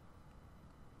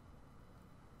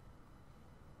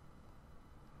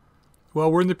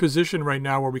 Well, we're in the position right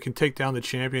now where we can take down the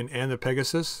champion and the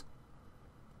Pegasus.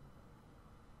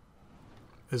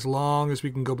 As long as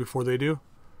we can go before they do.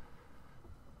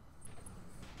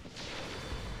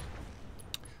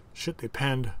 Shit, they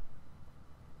penned.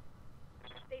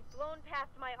 They've blown past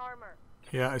my armor.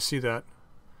 Yeah, I see that.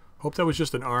 Hope that was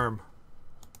just an arm.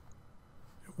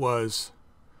 It was.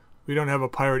 We don't have a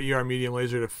pirate ER medium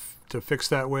laser to fix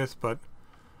that with, but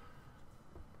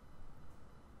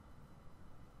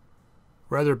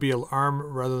rather be an arm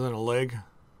rather than a leg.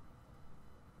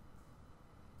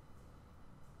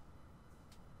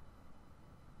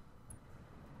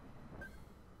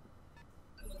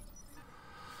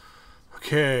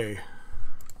 Okay.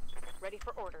 Ready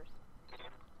for orders.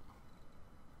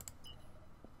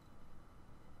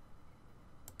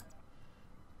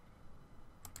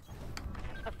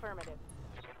 Affirmative.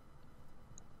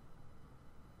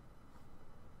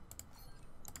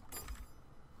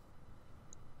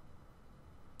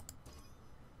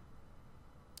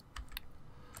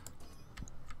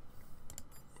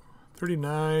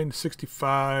 39,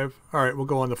 65. All right, we'll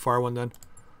go on the far one then.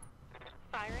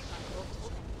 Firing on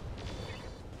multiple.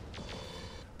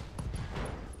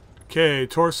 Okay,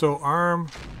 torso, arm.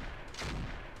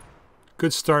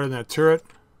 Good start on that turret.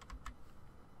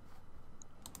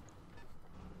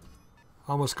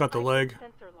 Almost got the leg.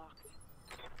 Sensor locked.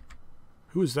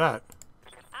 Who is that?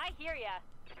 I hear ya.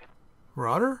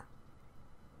 Marauder?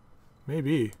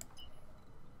 Maybe.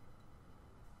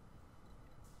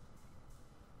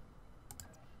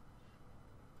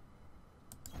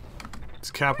 Let's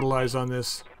capitalize on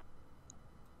this.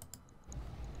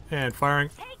 And firing.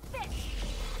 Take this.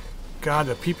 God,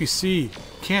 the PPC.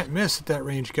 Can't miss at that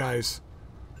range, guys.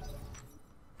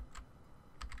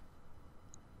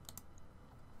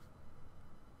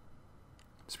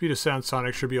 Speed of sound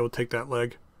sonic should be able to take that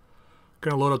leg.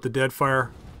 Gonna load up the dead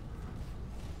fire.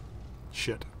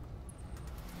 Shit.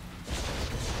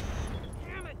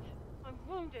 Damn it. I'm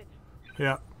wounded.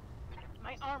 Yeah,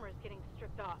 My armor's getting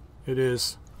stripped off. it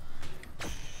is.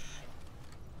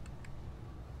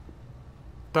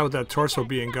 Thought with that torso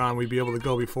being gone, we'd be able to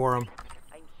go before him.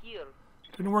 I'm here.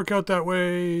 Didn't work out that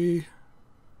way.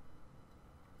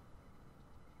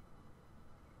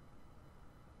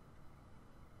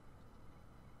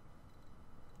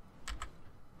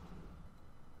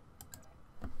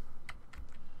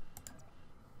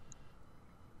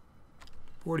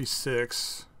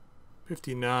 $46,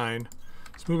 $59.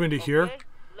 Let's move into here. Okay,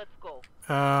 let's go.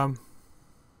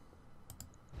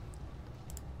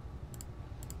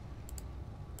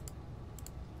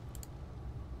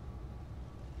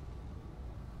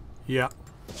 Yeah.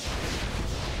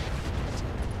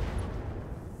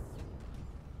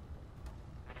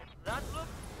 That looks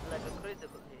like a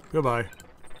critical hit. Goodbye.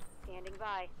 Standing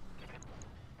by.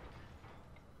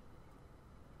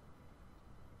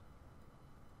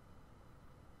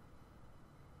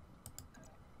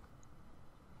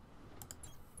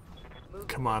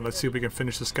 Come on, let's see if we can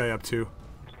finish this guy up too.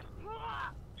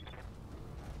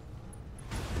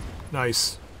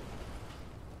 Nice.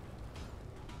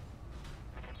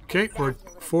 Okay, we're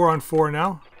 4 on 4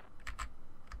 now.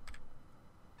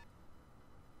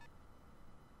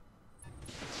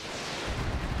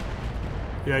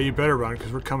 Yeah, you better run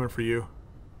because we're coming for you.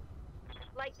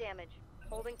 Light damage.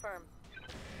 Holding firm.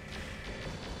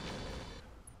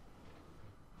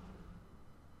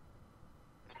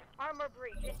 Armor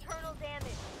breach. Internal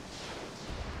damage.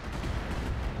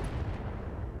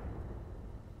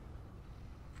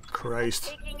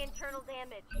 Christ. Taking internal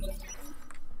damage.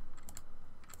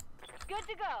 Good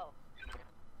to go.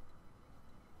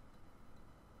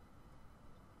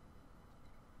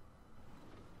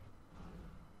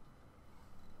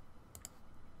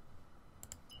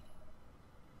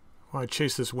 Want to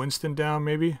chase this Winston down,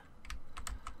 maybe?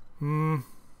 I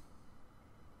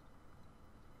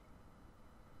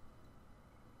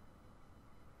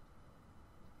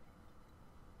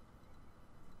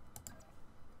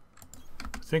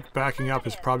think backing up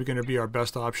is probably going to be our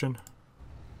best option.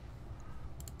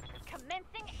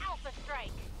 Commencing alpha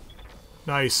strike.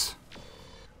 Nice.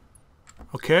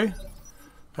 Okay.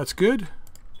 That's good.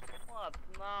 What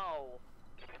now?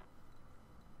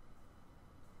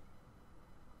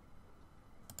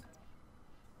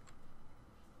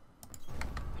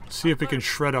 See if we can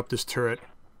shred up this turret.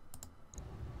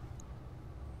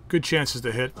 Good chances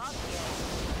to hit.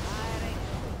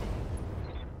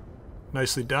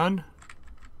 Nicely done.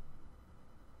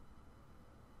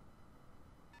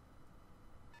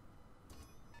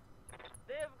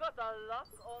 They've got a lock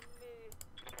on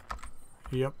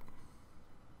me. Yep.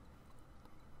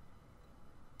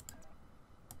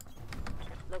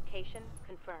 Location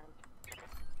confirmed.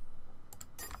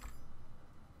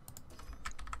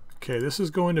 Okay, this is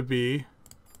going to be,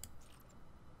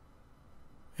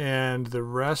 and the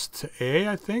rest to A,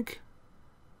 I think,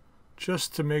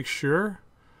 just to make sure.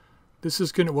 This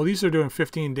is going to, well, these are doing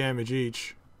 15 damage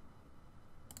each.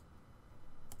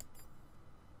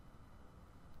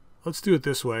 Let's do it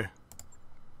this way.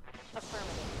 Affirmative.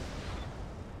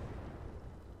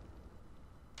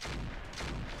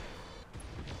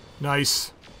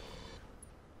 Nice.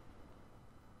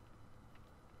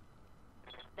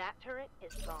 That turret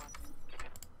is gone.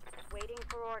 Waiting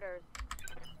for orders.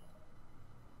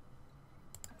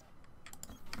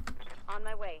 On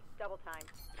my way. Double time.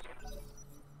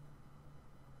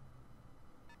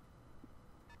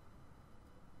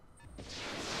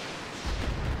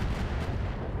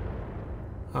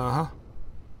 Uh-huh.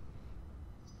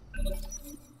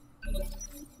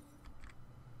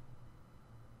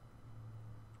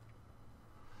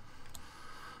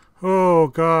 Oh,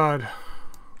 God.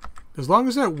 As long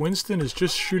as that Winston is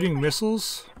just shooting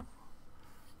missiles,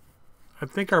 I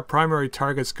think our primary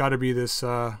target's got to be this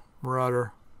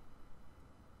Marauder.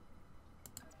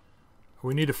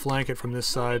 We need to flank it from this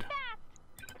side.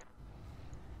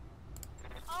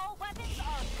 All weapons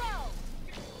are go.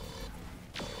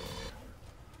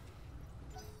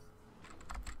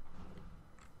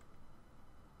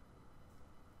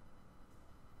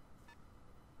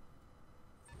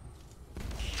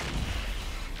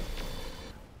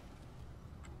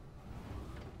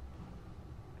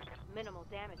 Minimal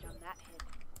damage on that hit.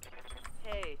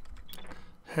 Hey.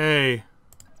 Hey.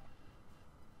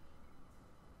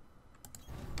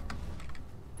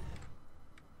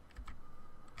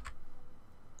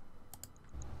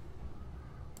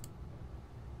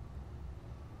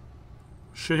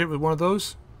 Should hit with one of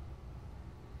those.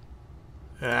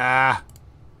 Ah.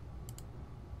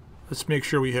 Let's make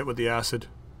sure we hit with the acid.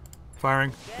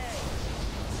 Firing.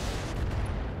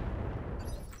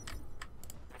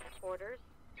 Orders.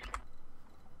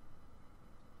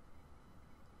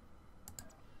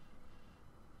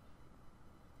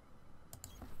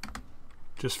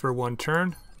 Just for one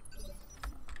turn.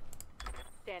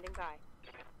 Standing by.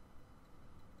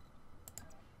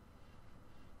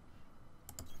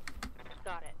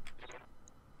 Got it.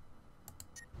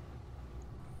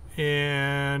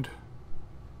 And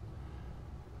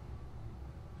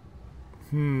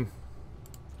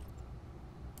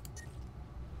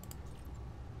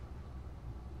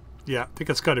yeah, I think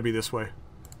it's got to be this way.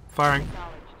 Firing.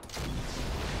 Acknowledged.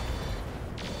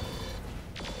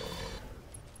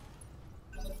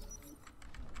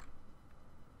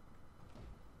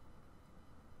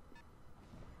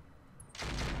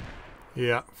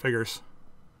 Yeah, figures.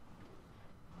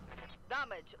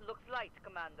 Damage looks light,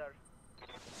 Commander.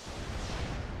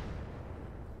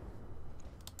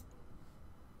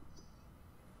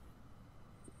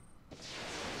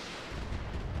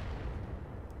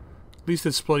 At least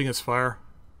it's splitting its fire.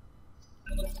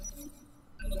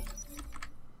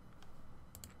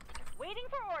 Waiting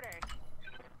for orders.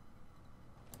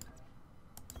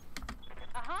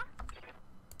 Uh-huh.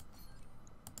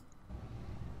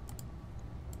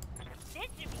 This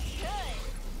should be good.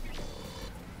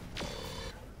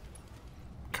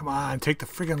 Come on, take the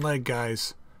friggin' leg,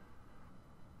 guys.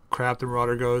 Crap, the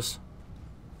Marauder goes.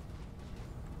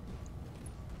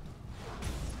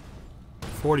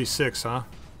 46, huh?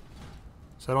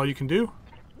 Is that all you can do?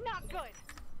 Not good.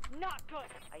 Not good.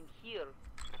 I'm here.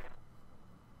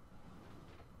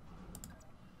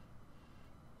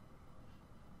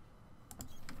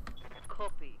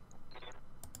 Copy.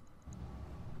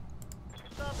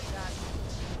 Copy that.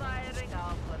 Firing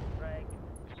off the strike.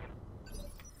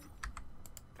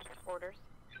 Orders.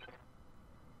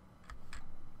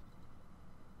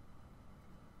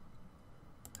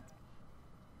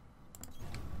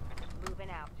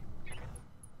 Moving out.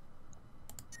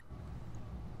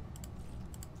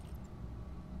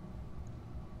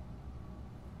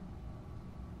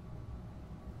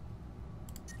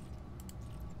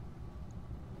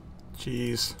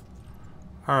 Jeez.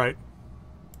 Alright.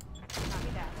 Copy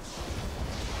that.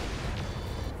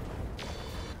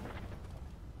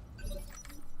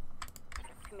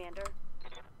 Commander.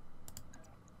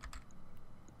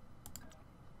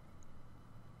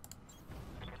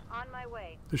 On my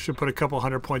way. This should put a couple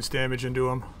 100 points damage into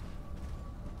him.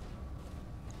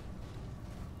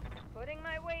 Putting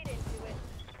my weight into it.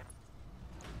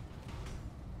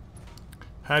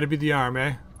 Had to be the arm,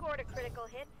 eh? Scored a critical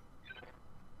hit.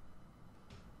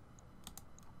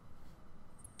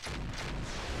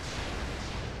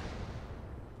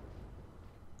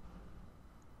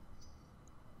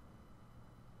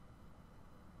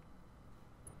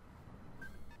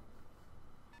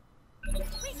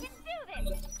 We can do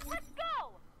this! Let's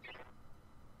go!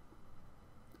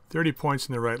 30 points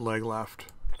in the right leg left.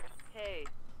 Hey.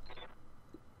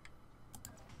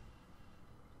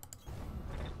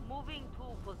 Moving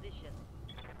to position.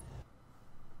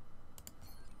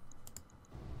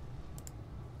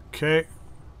 Okay.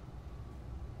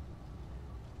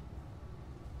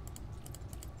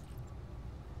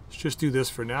 Let's just do this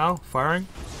for now. Firing.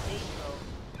 There you go.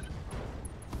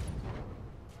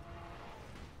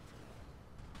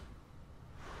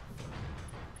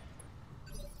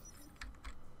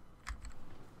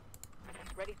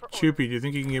 Ready for Choopy, do you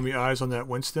think you can give me eyes on that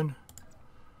Winston?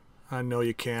 I know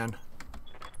you can.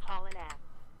 hauling ass.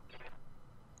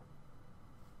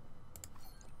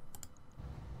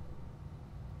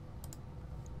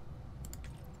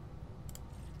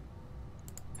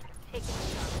 Taking a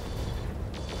shot.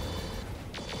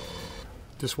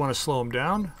 Just want to slow him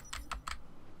down.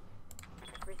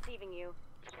 Receiving you.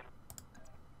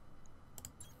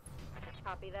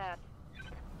 Copy that.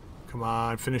 Come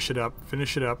on, finish it up.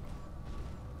 Finish it up.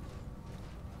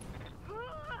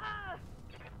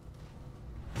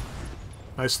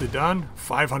 Nicely done.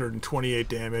 528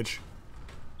 damage.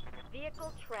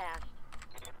 Vehicle trashed.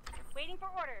 Waiting for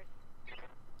orders.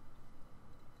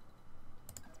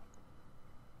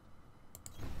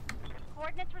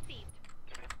 Coordinates received.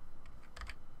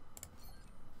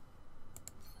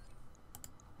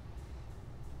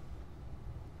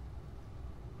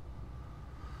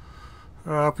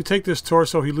 If we take this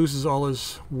torso, he loses all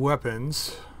his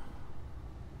weapons.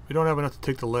 We don't have enough to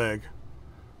take the leg.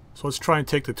 So let's try and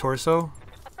take the torso.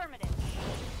 Affirmative.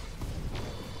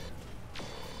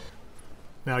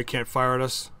 Now he can't fire at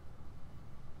us.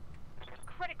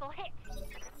 Critical hit.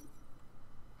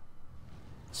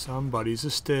 Somebody's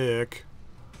a stick.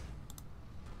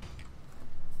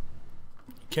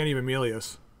 Can't even melee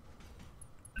us.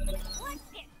 Let's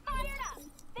get fired up.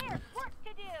 There's work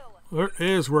to do. There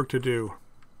is work to do.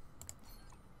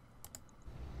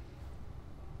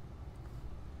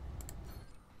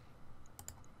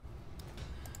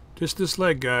 Just this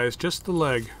leg, guys. Just the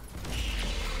leg.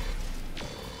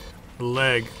 The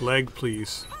leg. Leg,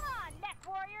 please. Come on, Neck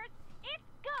Warriors. It's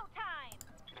go time.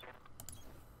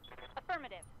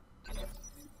 Affirmative.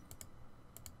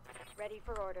 Ready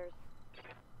for orders.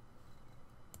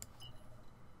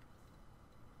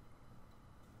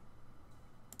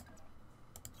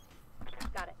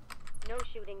 Got it. No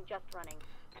shooting, just running.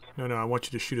 No, I want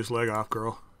you to shoot his leg off,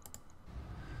 girl.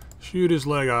 Shoot his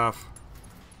leg off.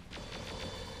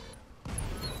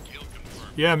 Kill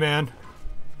confirmed. Yeah, man.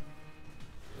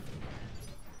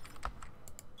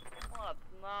 What?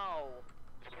 No.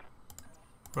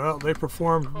 Well, they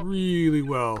performed really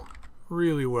well.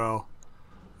 Really well.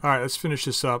 Alright, let's finish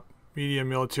this up. Medium,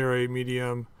 military,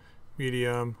 medium,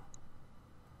 medium.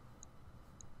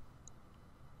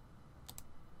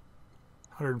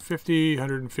 150,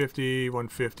 150,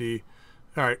 150.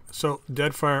 Alright, so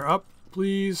Deadfire up,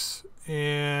 please.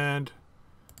 And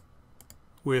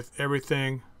with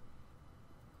everything.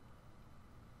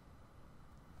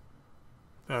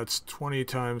 That's 20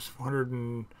 times 100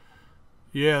 and...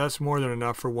 Yeah, that's more than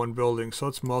enough for one building. So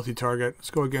let's multi-target. Let's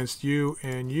go against you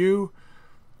and you.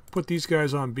 Put these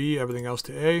guys on B, everything else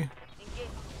to A. Enemy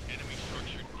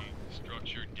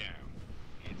structure down.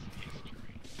 It's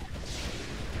history.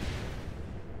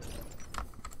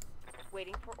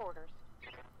 Waiting for orders.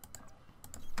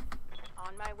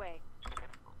 On my way.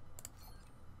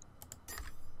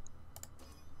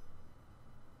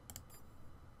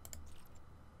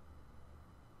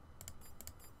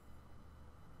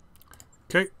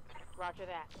 Okay. Roger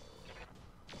that.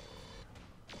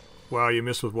 Wow, you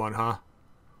missed with one, huh?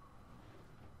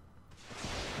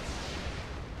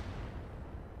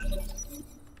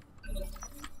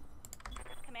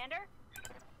 Commander?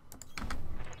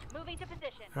 Moving to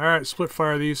position. Alright, split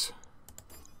fire these.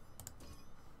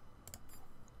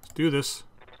 Let's do this.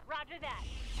 Roger that.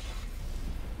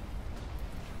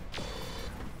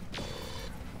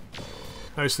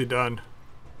 Nicely done.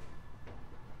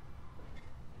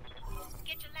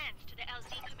 Get your lance to the LZ,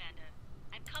 Commander.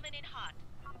 I'm coming in hot.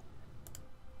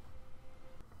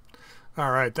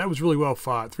 Alright, that was really well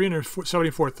fought.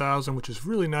 374,000, which is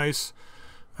really nice.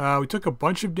 We took a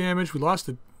bunch of damage. We lost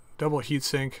a double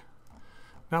heatsink.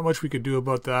 Not much we could do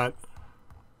about that.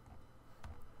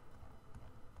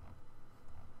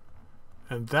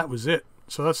 And that was it.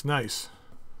 So that's nice.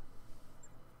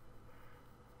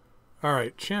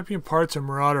 Alright, champion parts and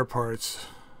marauder parts.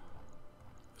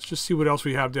 Let's just see what else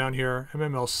we have down here.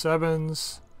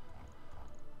 MML7s.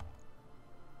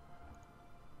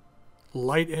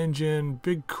 Light engine,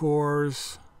 big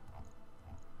cores.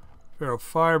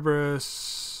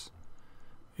 Ferrofibrous.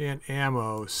 And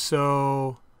ammo.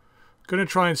 So, gonna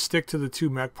try and stick to the two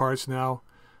mech parts now.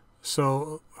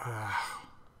 So,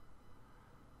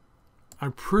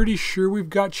 I'm pretty sure we've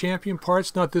got champion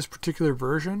parts, not this particular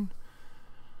version.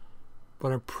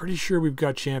 But I'm pretty sure we've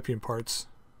got champion parts.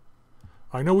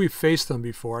 I know we've faced them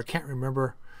before. I can't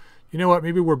remember. You know what?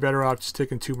 Maybe we're better off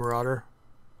sticking to Marauder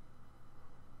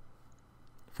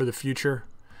for the future.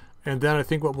 And then I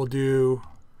think what we'll do,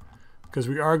 because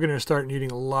we are going to start needing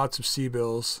lots of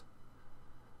C-bills.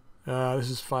 This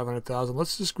is 500,000.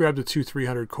 Let's just grab the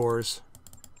 300 cores.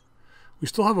 We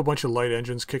still have a bunch of light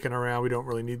engines kicking around. We don't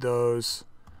really need those.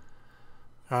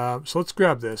 So let's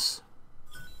grab this.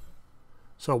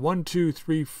 So 1, 2,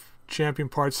 3 champion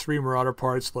parts, 3 marauder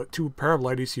parts, 2 pair of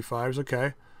light EC5s.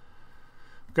 Okay.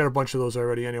 We've got a bunch of those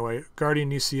already anyway.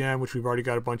 Guardian ECM, which we've already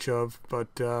got a bunch of. But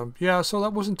yeah, so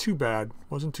that wasn't too bad.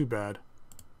 Wasn't too bad.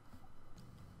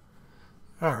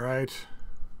 Alright.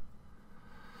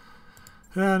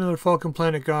 Another Falcon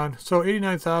Planet gone. So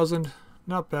 89,000.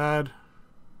 Not bad.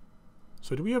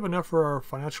 So do we have enough for our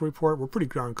financial report? We're pretty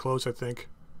darn close, I think.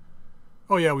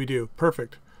 Oh yeah, we do.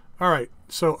 Perfect. All right,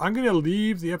 so I'm going to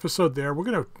leave the episode there. We're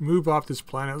going to move off this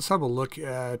planet. Let's have a look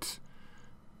at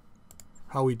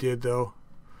how we did, though.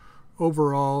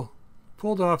 Overall,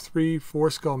 pulled off 3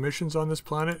 4-skull missions on this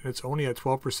planet, and it's only at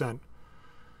 12%.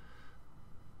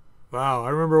 Wow, I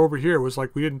remember over here it was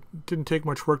like we didn't take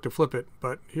much work to flip it,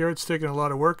 but here it's taken a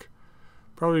lot of work.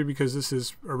 Probably because this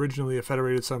is originally a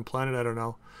Federated Sun planet, I don't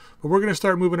know. But we're going to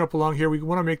start moving up along here. We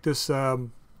want to make this,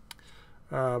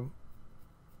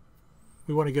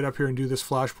 we want to get up here and do this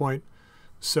flashpoint.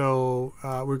 So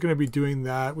we're going to be doing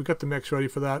that. We got the mechs ready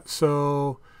for that.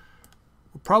 So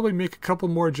we'll probably make a couple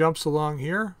more jumps along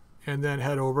here and then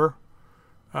head over,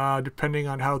 depending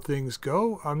on how things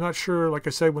go. I'm not sure, like I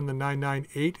said, when the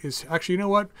 998 is... Actually, you know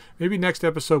what? Maybe next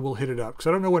episode we'll hit it up, because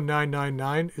I don't know when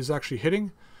 999 is actually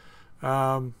hitting.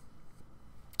 So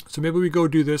maybe we go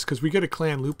do this, because we get a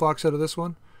clan loot box out of this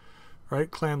one, right?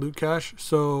 Clan loot cache.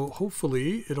 So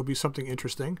hopefully it'll be something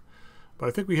interesting. But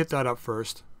I think we hit that up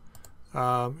first,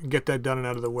 and get that done and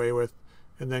out of the way with,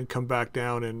 and then come back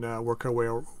down and work our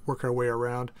way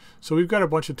around. So we've got a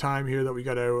bunch of time here that we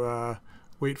got to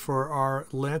wait for our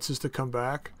lances to come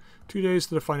back. 2 days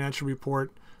to the financial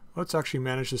report. Let's actually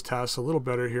manage this task a little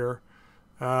better here.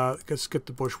 Let's get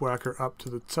the bushwhacker up to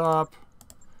the top.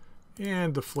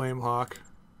 And the Flamehawk.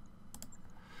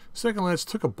 Second lance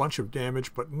took a bunch of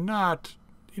damage, but not,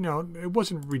 you know, it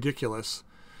wasn't ridiculous.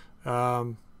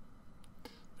 The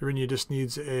Irinia just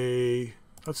needs a...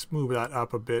 Let's move that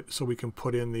up a bit so we can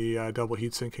put in the double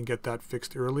heatsink and get that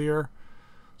fixed earlier.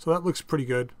 So that looks pretty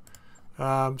good.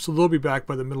 So they'll be back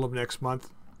by the middle of next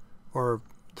month, or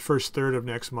the first third of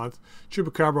next month.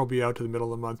 Chupacabra will be out to the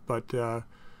middle of the month, but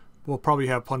we'll probably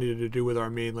have plenty to do with our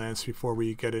main lance before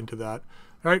we get into that.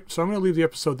 Alright, so I'm going to leave the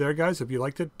episode there, guys. If you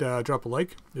liked it, drop a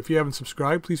like. If you haven't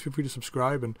subscribed, please feel free to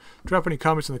subscribe and drop any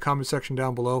comments in the comment section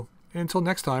down below. And until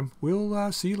next time,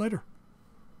 we'll see you later.